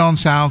 Put it on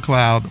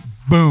SoundCloud.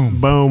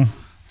 Boom.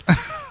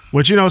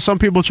 Which, some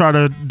people try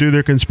to do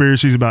their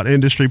conspiracies about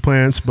industry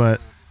plants,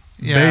 but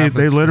they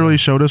literally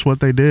showed us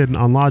what they did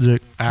on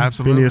Logic.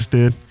 Absolutely. Phineas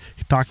did.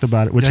 He talked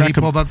about it. He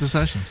pulled up the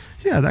sessions.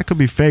 Yeah, that could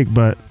be fake,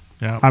 but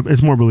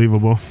it's more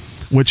believable.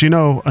 Which,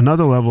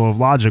 another level of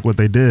Logic, what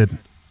they did,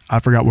 I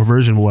forgot what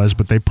version it was,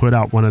 but they put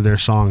out one of their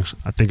songs.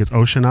 I think it's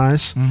Ocean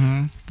Eyes.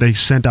 Mm-hmm. They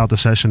sent out the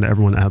session to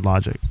everyone that had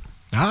Logic.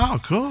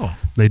 Oh, cool.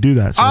 They do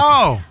that.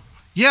 So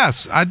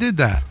yes, I did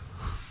that.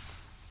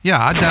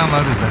 Yeah, I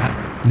downloaded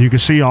that. You can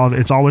see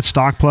it's all with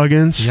stock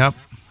plugins. Yep.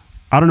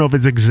 I don't know if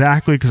it's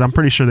exactly, because I'm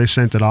pretty sure they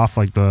sent it off,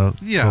 like the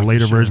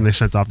later version they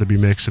sent off to be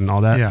mixed and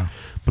all that. Yeah.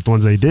 But the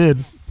ones they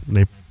did,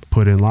 they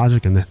put in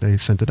Logic and they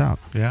sent it out.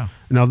 Yeah.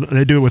 Now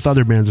they do it with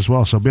other bands as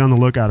well, so be on the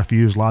lookout if you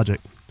use Logic.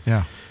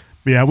 Yeah.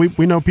 But yeah,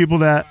 we know people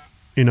that,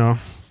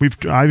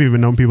 I've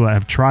even known people that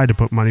have tried to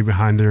put money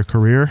behind their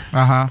career.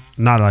 Uh-huh.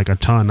 Not like a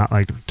ton, not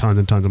like tons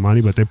and tons of money,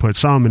 but they put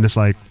some, and it's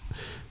like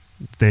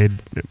they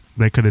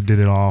could have did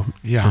it all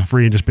for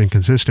free and just been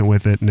consistent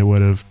with it, and it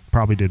would have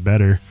probably did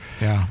better.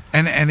 Yeah.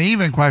 And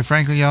even, quite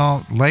frankly,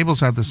 y'all, labels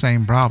have the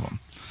same problem.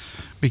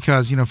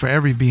 Because, for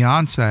every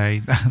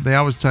Beyonce, they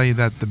always tell you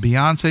that the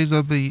Beyoncés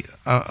of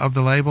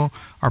the label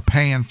are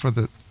paying for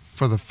the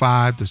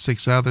 5 to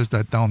 6 others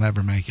that don't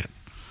ever make it.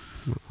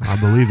 I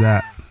believe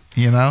that.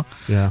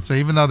 Yeah. So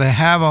even though they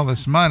have all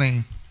this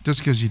money, just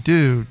because you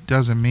do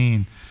doesn't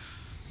mean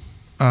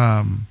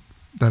that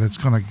it's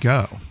going to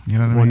go. You know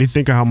what I mean? When you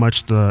think of how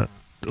much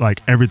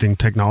everything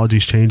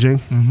technology's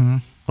changing,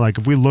 like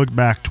if we look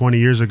back 20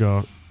 years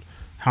ago,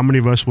 how many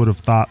of us would have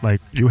thought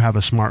you have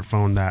a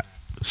smartphone that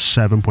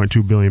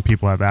 7.2 billion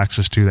people have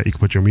access to that you can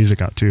put your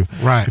music out to?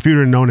 Right. If you'd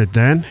have known it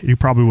then, you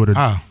probably would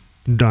have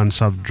done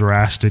stuff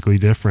drastically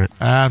different.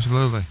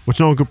 Absolutely. Which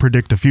no one could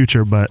predict the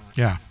future, but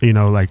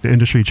the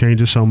industry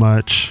changes so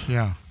much.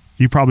 Yeah.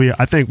 You probably,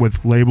 I think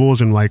with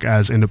labels and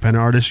as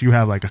independent artists, you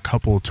have a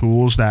couple of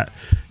tools that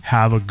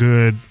have a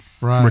good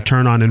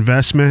return on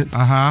investment.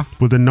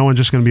 But then no one's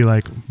just going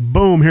to be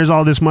boom, here's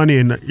all this money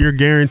and you're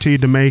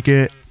guaranteed to make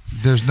it.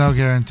 There's no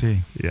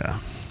guarantee. Yeah.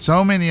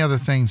 So many other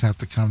things have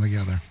to come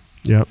together.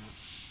 Yep.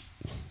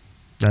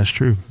 That's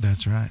true.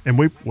 That's right. And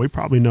we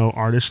probably know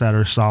artists that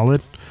are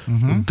solid,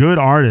 good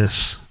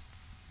artists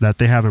that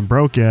they haven't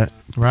broke yet.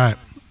 Right.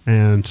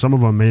 And some of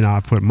them may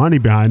not put money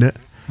behind it.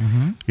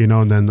 And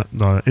then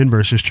the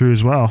inverse is true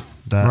as well.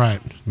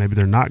 That maybe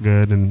they're not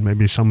good and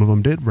maybe some of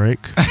them did break.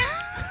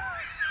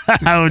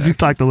 You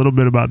talked a little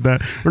bit about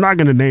that. We're not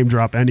going to name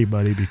drop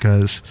anybody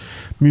because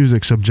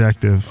music's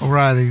subjective.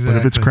 Right, exactly. But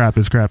if it's crap,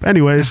 it's crap.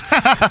 Anyways,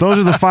 those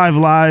are the 5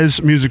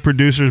 lies music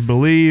producers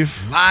believe.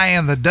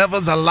 Lying, the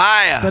devil's a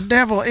liar. The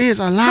devil is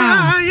a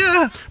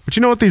liar. But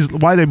you know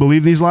why they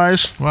believe these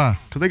lies? Why?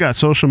 Because they got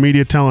social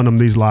media telling them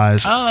these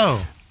lies.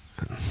 Oh.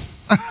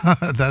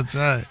 That's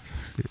right.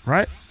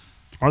 Right?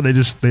 Or they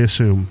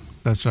assume.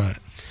 That's right.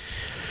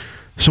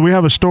 So we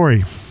have a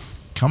story.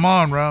 Come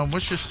on, Rome.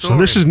 What's your story? So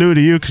this is new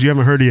to you because you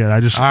haven't heard it yet.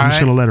 I'm just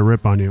going to let it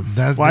rip on you.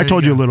 I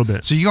told you a little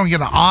bit. So you're going to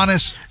get an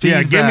honest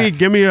feedback. Yeah,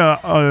 give me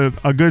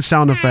a good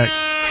sound effect.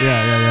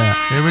 Yeah.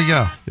 Here we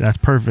go. That's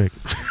perfect.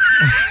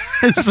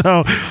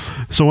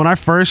 So when I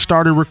first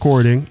started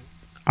recording,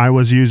 I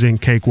was using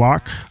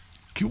Cakewalk.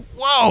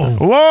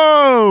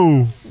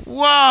 Whoa.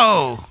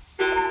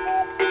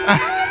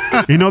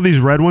 You know these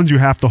red ones you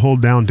have to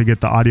hold down to get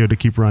the audio to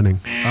keep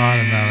running. Oh, I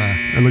didn't know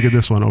that. And look at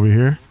this one over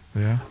here.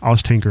 Yeah. I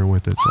was tinkering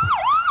with it, so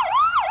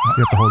you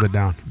have to hold it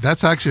down.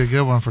 That's actually a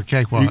good one for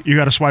Cakewalk. You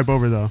got to swipe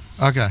over though.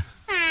 Okay.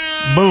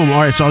 Boom.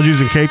 All right, so I was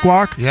using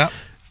Cakewalk. Yep.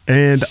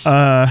 And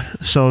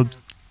so I'm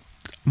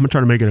going to try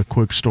to make it a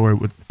quick story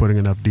with putting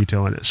enough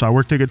detail in it. So I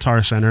worked at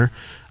Guitar Center.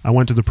 I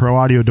went to the pro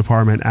audio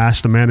department,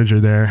 asked the manager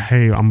there,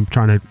 hey, I'm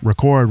trying to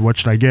record. What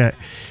should I get?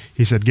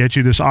 He said, get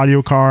you this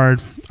audio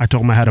card. I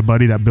told him I had a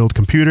buddy that built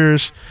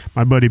computers.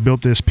 My buddy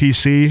built this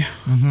PC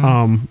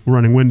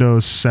running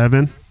Windows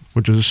 7,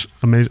 which is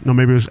amazing. No,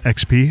 maybe it was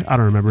XP. I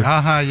don't remember.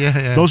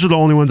 Yeah. Those are the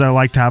only ones I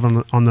like to have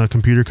on the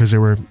computer because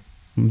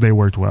they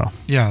worked well.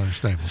 Yeah, they're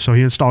stable. So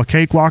he installed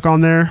Cakewalk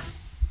on there.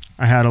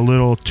 I had a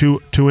little two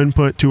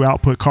input, 2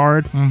 output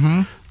card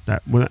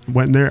that went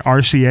in there,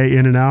 RCA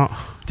in and out.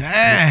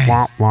 Dang.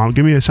 Womp, womp.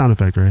 Give me a sound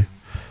effect, Ray.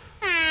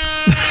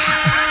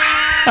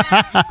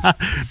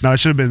 No, it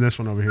should have been this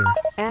one over here.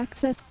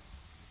 Access.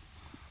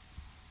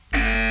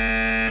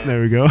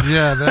 There we go.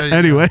 Yeah, there you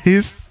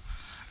Anyways. go.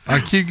 All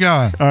right, keep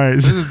going. All right.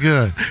 This is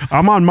good.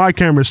 I'm on my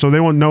camera, so they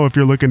won't know if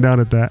you're looking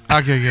down at that.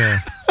 Okay,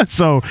 good.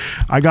 So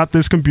I got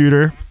this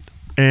computer,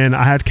 and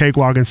I had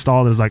Cakewalk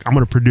installed. It was like, I'm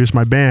going to produce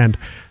my band.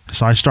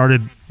 So I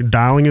started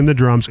dialing in the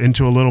drums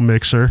into a little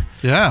mixer.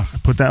 Yeah. I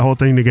put that whole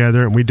thing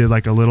together, and we did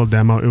like a little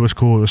demo. It was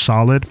cool. It was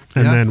solid.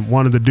 And then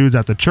one of the dudes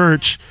at the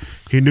church,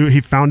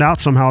 he found out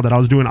somehow that I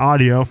was doing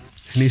audio,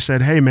 and he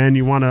said, hey, man,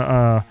 you want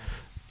to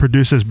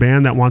produce this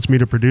band that wants me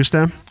to produce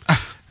them?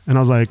 And I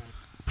was like,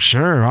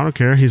 sure, I don't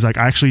care. He's like,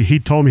 actually, he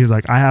told me, he's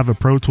like, I have a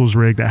Pro Tools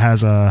rig that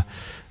has a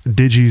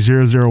Digi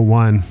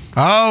 001.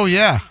 Oh,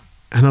 yeah.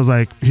 And I was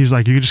like, he's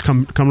like, you can just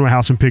come to my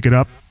house and pick it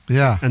up.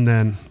 Yeah. And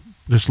then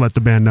just let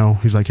the band know.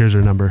 He's like, here's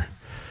their number.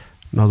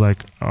 And I was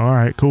like, all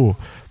right, cool.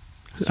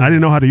 I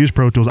didn't know how to use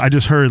Pro Tools. I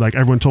just heard like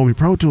everyone told me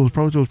Pro Tools.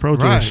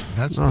 Right.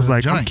 That's I was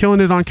like, joint. I'm killing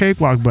it on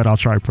Cakewalk, but I'll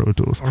try Pro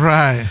Tools.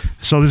 Right.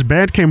 So this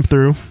band came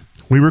through.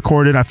 We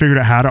recorded. I figured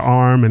out how to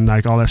arm and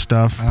like all that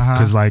stuff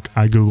because like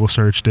I Google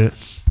searched it,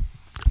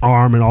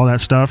 arm and all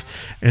that stuff.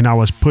 And I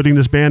was putting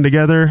this band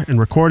together and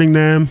recording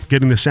them,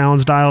 getting the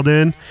sounds dialed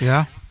in.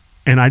 Yeah.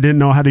 And I didn't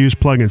know how to use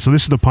plugins. So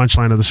this is the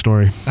punchline of the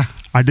story.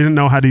 I didn't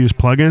know how to use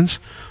plugins.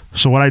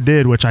 So what I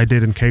did, which I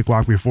did in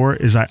Cakewalk before,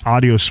 is I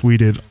audio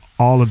suited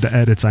all of the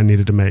edits I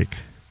needed to make.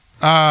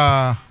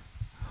 Uh,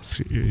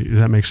 Does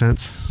that make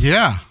sense?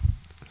 Yeah.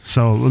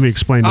 So let me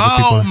explain to the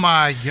people. Oh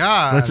my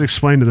God. Let's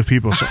explain to the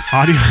people. So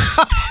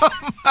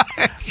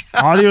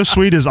Audio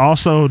Suite is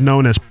also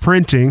known as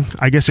printing.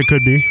 I guess it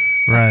could be.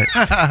 Right.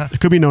 It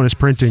could be known as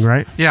printing,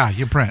 right? Yeah,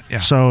 you print. Yeah.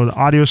 So the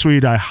Audio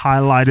Suite, I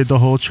highlighted the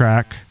whole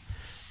track.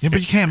 Yeah,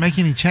 but you can't make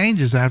any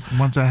changes after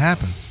once that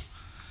happens.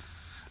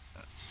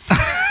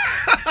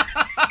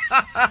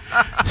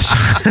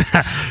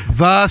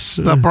 Thus,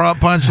 the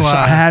punchline. So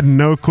I had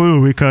no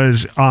clue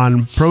because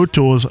on Pro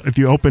Tools, if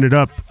you open it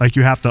up, like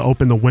you have to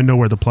open the window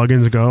where the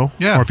plugins go.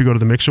 Yeah. Or if you go to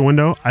the mixer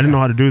window, I didn't know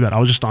how to do that. I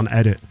was just on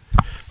edit.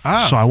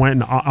 Oh. So I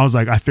went and I was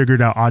like, I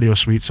figured out Audio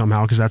Suite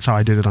somehow because that's how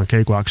I did it on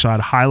Cakewalk. So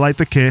I'd highlight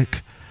the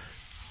kick,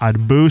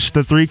 I'd boost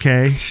the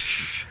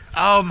 3K.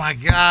 Oh my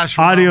gosh.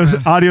 Audio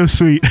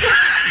Suite.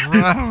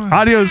 Roman.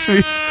 Audio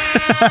Suite.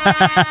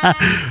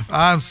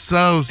 I'm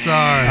so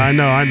sorry. I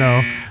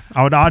know.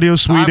 I would Audio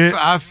Suite it.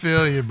 I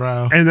feel you,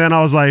 bro. And then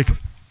I was like,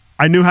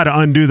 I knew how to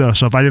undo though.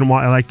 So if I didn't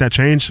want, I like that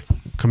change,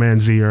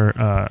 Command Z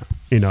or,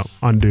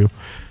 undo.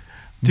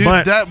 Dude,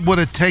 but that would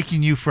have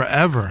taken you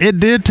forever. It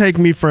did take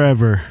me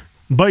forever.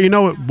 But you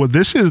know what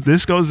this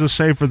goes to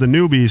say for the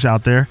newbies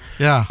out there.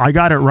 Yeah. I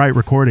got it right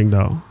recording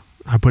though.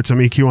 I put some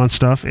EQ on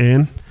stuff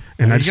in.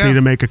 And I just need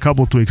to make a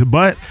couple tweaks.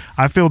 But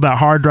I filled that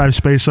hard drive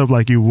space up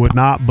like you would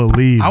not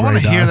believe. I want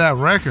to hear that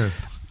record.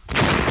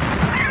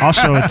 I'll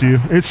show it to you.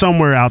 It's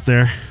somewhere out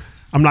there.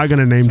 I'm not going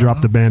to name drop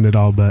the band at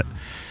all, but...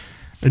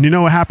 And you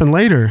know what happened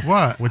later?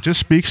 What? Which just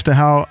speaks to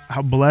how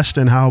blessed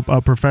and how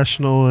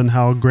professional and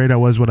how great I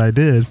was what I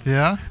did.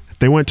 Yeah?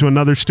 They went to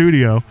another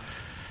studio,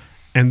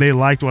 and they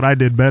liked what I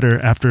did better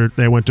after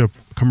they went to a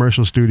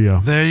commercial studio.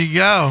 There you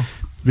go.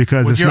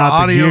 Because with it's your not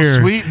audio the gear.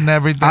 Suite and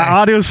everything. I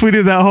audio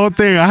suited that whole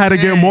thing. I had to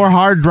get more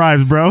hard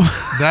drives, bro.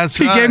 That's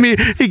he right.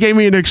 He gave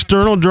me an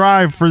external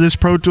drive for this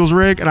Pro Tools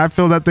rig, and I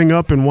filled that thing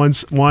up in one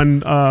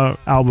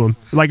album.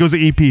 Like it was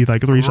an EP,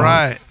 like 3 songs.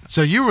 Right.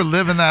 So you were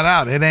living that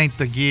out. It ain't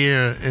the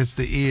gear, it's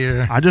the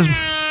ear. I just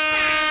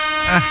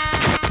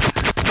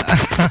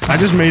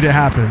made it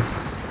happen.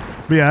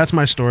 But yeah, that's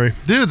my story.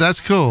 Dude, that's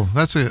cool.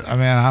 That's it. I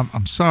mean,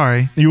 I'm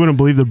sorry. You wouldn't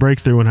believe the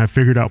breakthrough when I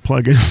figured out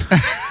plugins.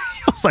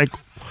 I was like,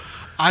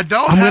 I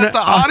don't have the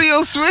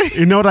audio suite.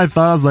 You know what I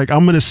thought? I was like,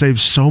 I'm going to save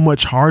so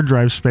much hard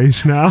drive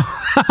space now.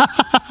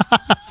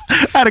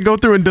 I had to go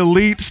through and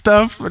delete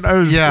stuff. And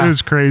it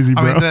was crazy,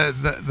 bro. I mean,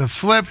 the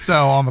flip,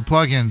 though, on the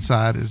plug-in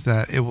side is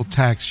that it will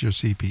tax your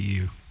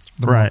CPU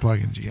the more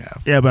plugins you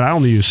have. Yeah, but I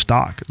only used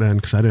stock then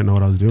because I didn't know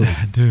what I was doing.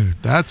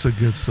 Dude, that's a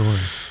good story.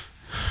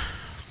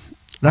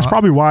 That's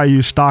probably why I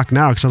use stock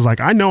now because I was like,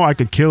 I know I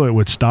could kill it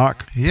with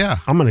stock. Yeah.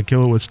 I'm going to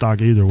kill it with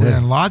stock either way.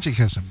 And Logic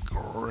has some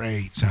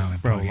great sounding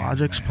plugins.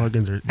 Logic's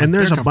plugins are... Like and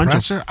there's a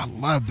bunch of... I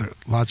love their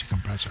Logic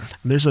compressor.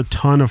 There's a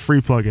ton of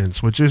free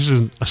plugins, which is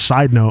a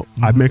side note.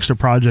 Mm-hmm. I mixed a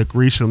project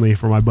recently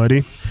for my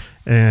buddy,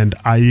 and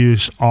I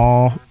use not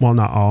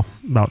all,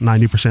 about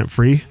 90%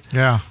 free.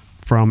 Yeah.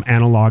 From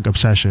Analog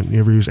Obsession. You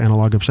ever use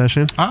Analog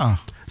Obsession?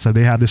 So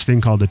they have this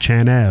thing called the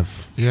Chan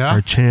Ev. Yeah.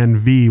 Or Chan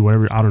V,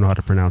 whatever. I don't know how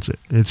to pronounce it.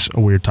 It's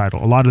a weird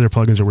title. A lot of their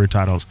plugins are weird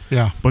titles.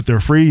 Yeah. But they're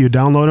free. You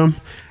download them,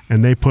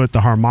 and they put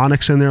the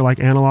harmonics in there like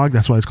analog.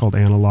 That's why it's called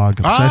Analog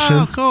Obsession.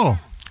 Oh, cool.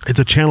 It's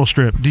a channel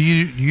strip. Do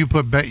you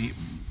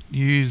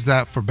use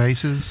that for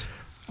basses?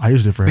 I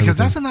used it for Because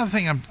everything. that's another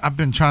thing I've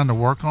been trying to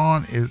work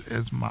on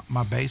is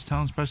my bass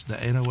tone, especially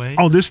the 808.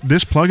 Oh, this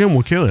plugin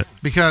will kill it.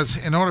 Because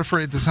in order for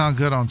it to sound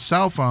good on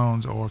cell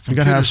phones or computers, You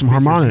gotta have some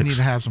speakers, harmonics. You need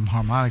to have some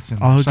harmonics in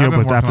there. I'll hook So you I've up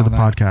been with after the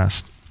working on that.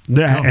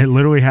 podcast. It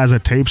literally has a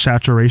tape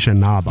saturation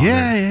knob on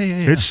Yeah, it.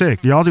 yeah. It's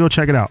sick. Y'all go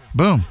check it out.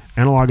 Boom,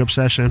 Analog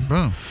Obsession.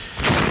 boom.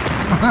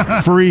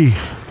 Free.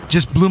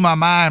 Just blew my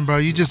mind, bro.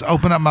 You just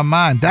opened up my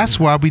mind. That's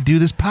why we do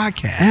this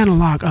podcast.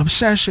 Analog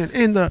Obsession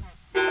in the...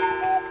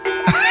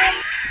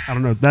 I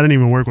don't know. That didn't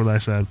even work what I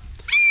said.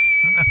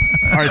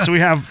 All right, so we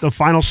have the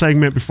final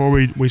segment before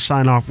we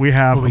sign off. We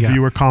have What we a got?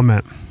 viewer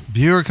comment.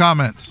 Viewer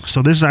comments.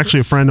 So this is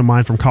actually a friend of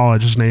mine from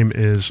college. His name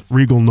is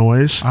Regal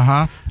Noise.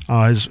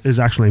 Uh-huh. His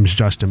actual name is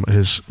Justin, but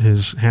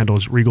his handle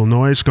is Regal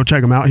Noise. Go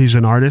check him out. He's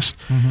an artist.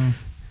 Mm-hmm.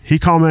 He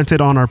commented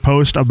on our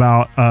post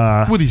about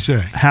What'd he say?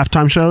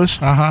 halftime shows.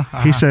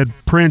 He said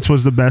Prince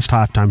was the best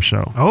halftime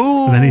show.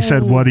 Oh. And then he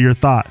said, "What are your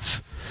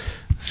thoughts?"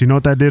 So you know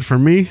what that did for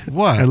me?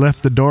 What? I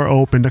left the door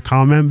open to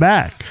comment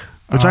back,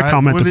 which All I right.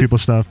 comment What to did-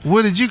 people's stuff.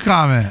 What did you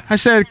comment? I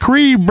said,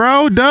 "Creed,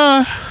 bro,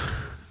 duh."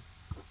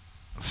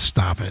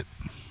 Stop it.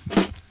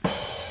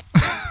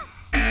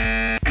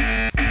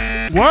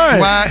 What?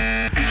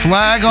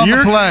 Flag on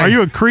the play. Are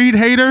you a Creed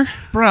hater?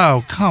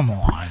 Bro, come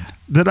on.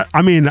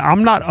 I mean,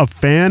 I'm not a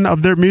fan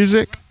of their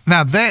music.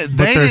 Now, they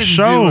their didn't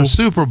show- do a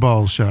Super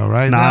Bowl show,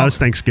 right? Nah, Now, it's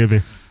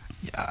Thanksgiving.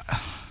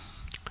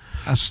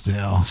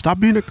 still. Stop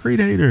being a Creed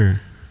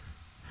hater.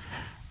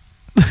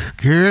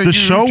 Can The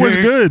show was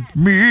take good.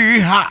 Me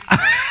high?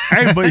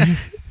 Hey, but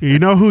you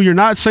know who you're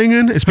not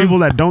singing? It's people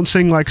that don't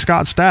sing like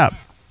Scott Stapp.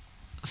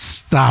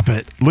 Stop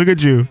it. Look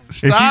at you.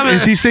 Stop it.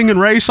 Is he singing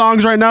Ray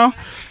songs right now?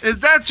 Is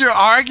that your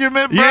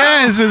argument, bro?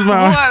 Yes. I'm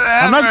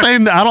not Whatever.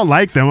 saying that I don't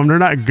like them. They're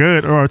not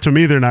good, or to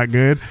me, they're not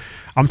good.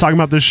 I'm talking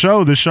about the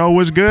show. The show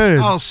was good.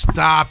 Oh,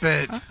 stop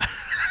it.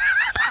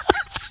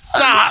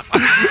 Stop.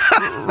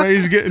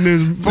 Ray's getting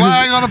his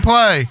Flag on the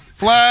play.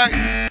 Flag.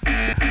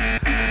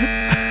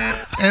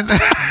 And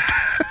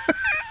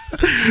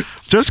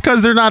just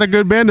because they're not a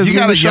good band doesn't you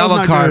mean got the a show's yellow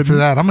not card good. for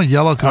that. I'm a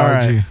yellow card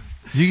right.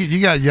 you.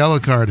 You got yellow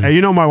carded. Hey,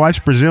 you know my wife's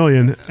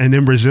Brazilian, and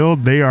in Brazil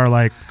they are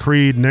like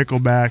Creed,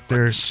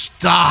 Nickelback.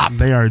 Stop.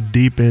 They are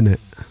deep in it.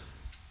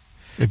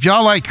 If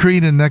y'all like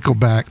Creed and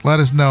Nickelback, let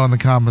us know in the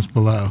comments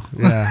below.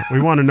 Yeah,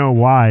 we want to know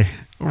why.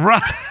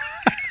 Right.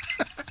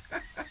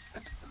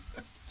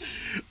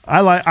 I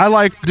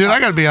like. Dude, I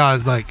got to be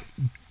honest. Like,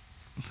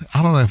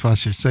 I don't know if I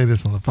should say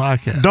this on the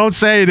podcast. Don't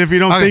say it if you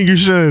don't Okay. think you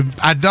should.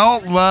 I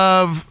don't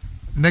love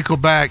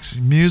Nickelback's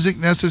music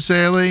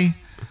necessarily,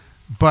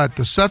 but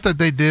the stuff that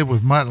they did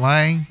with Mutt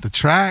Lange, the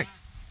track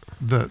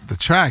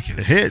is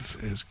It hits.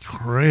 is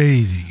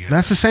crazy good.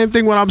 That's the same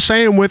thing what I'm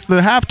saying with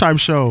the halftime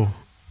show.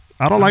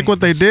 I don't like mean, what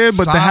they did,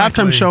 but the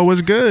halftime sonically- show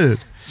was good.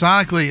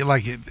 Sonically,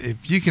 like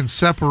if you can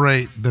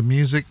separate the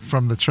music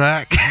from the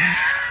track,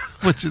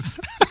 which is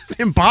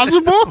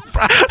Impossible?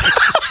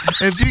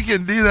 if you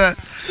can do that,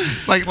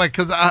 like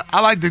because I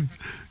like to,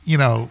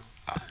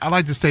 I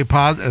like to stay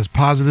as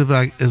positive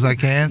as I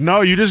can.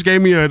 No, you just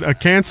gave me a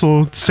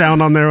cancel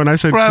sound on there when I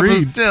said Right,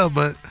 Creed. but still,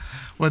 but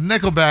with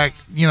Nickelback,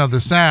 the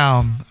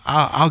sound,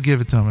 I'll give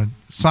it to them.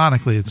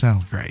 Sonically, it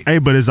sounds great. Hey,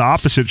 but it's the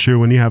opposite true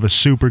when you have a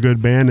super good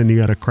band and you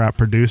got a crap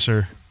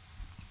producer.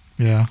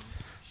 Yeah.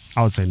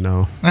 I would say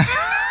no.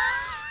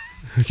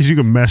 Because you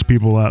can mess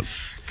people up.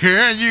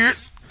 Can you?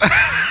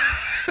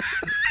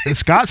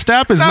 Scott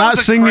Stapp is That not was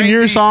a singing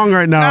your crazy- song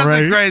right now, That's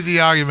right? a crazy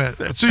argument.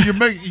 So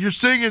you're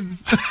singing.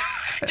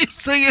 You're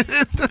singing.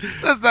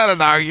 That's not an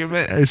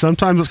argument. Hey,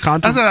 sometimes it's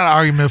That's not an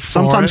argument for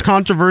sometimes it.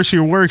 controversy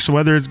works,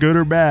 whether it's good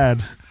or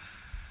bad.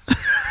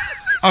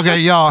 Okay,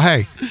 y'all.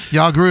 Hey,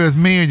 y'all agree with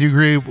me, and you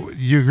agree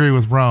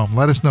with Rome?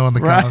 Let us know in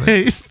the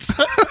comments.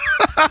 Right.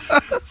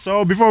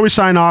 So before we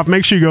sign off,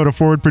 make sure you go to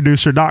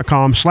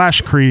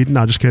forwardproducer.com/Creed.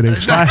 No, just kidding.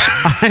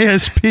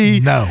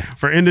 /ISP. No.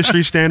 For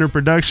industry standard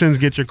productions.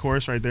 Get your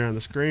course right there on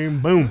the screen.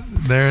 Boom.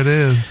 There it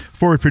is.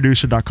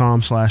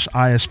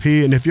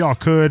 Forwardproducer.com/ISP. And if y'all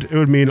could, it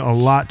would mean a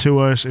lot to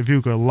us if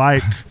you could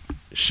like,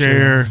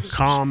 share,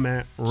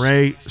 comment,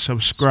 rate,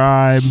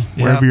 subscribe,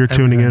 wherever you're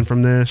tuning everything. in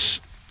from this.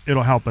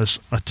 It'll help us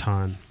a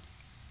ton.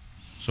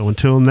 So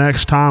until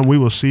next time, we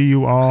will see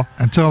you all.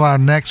 Until our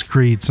next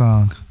Creed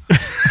song.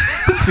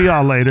 See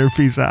y'all later.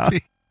 Peace out.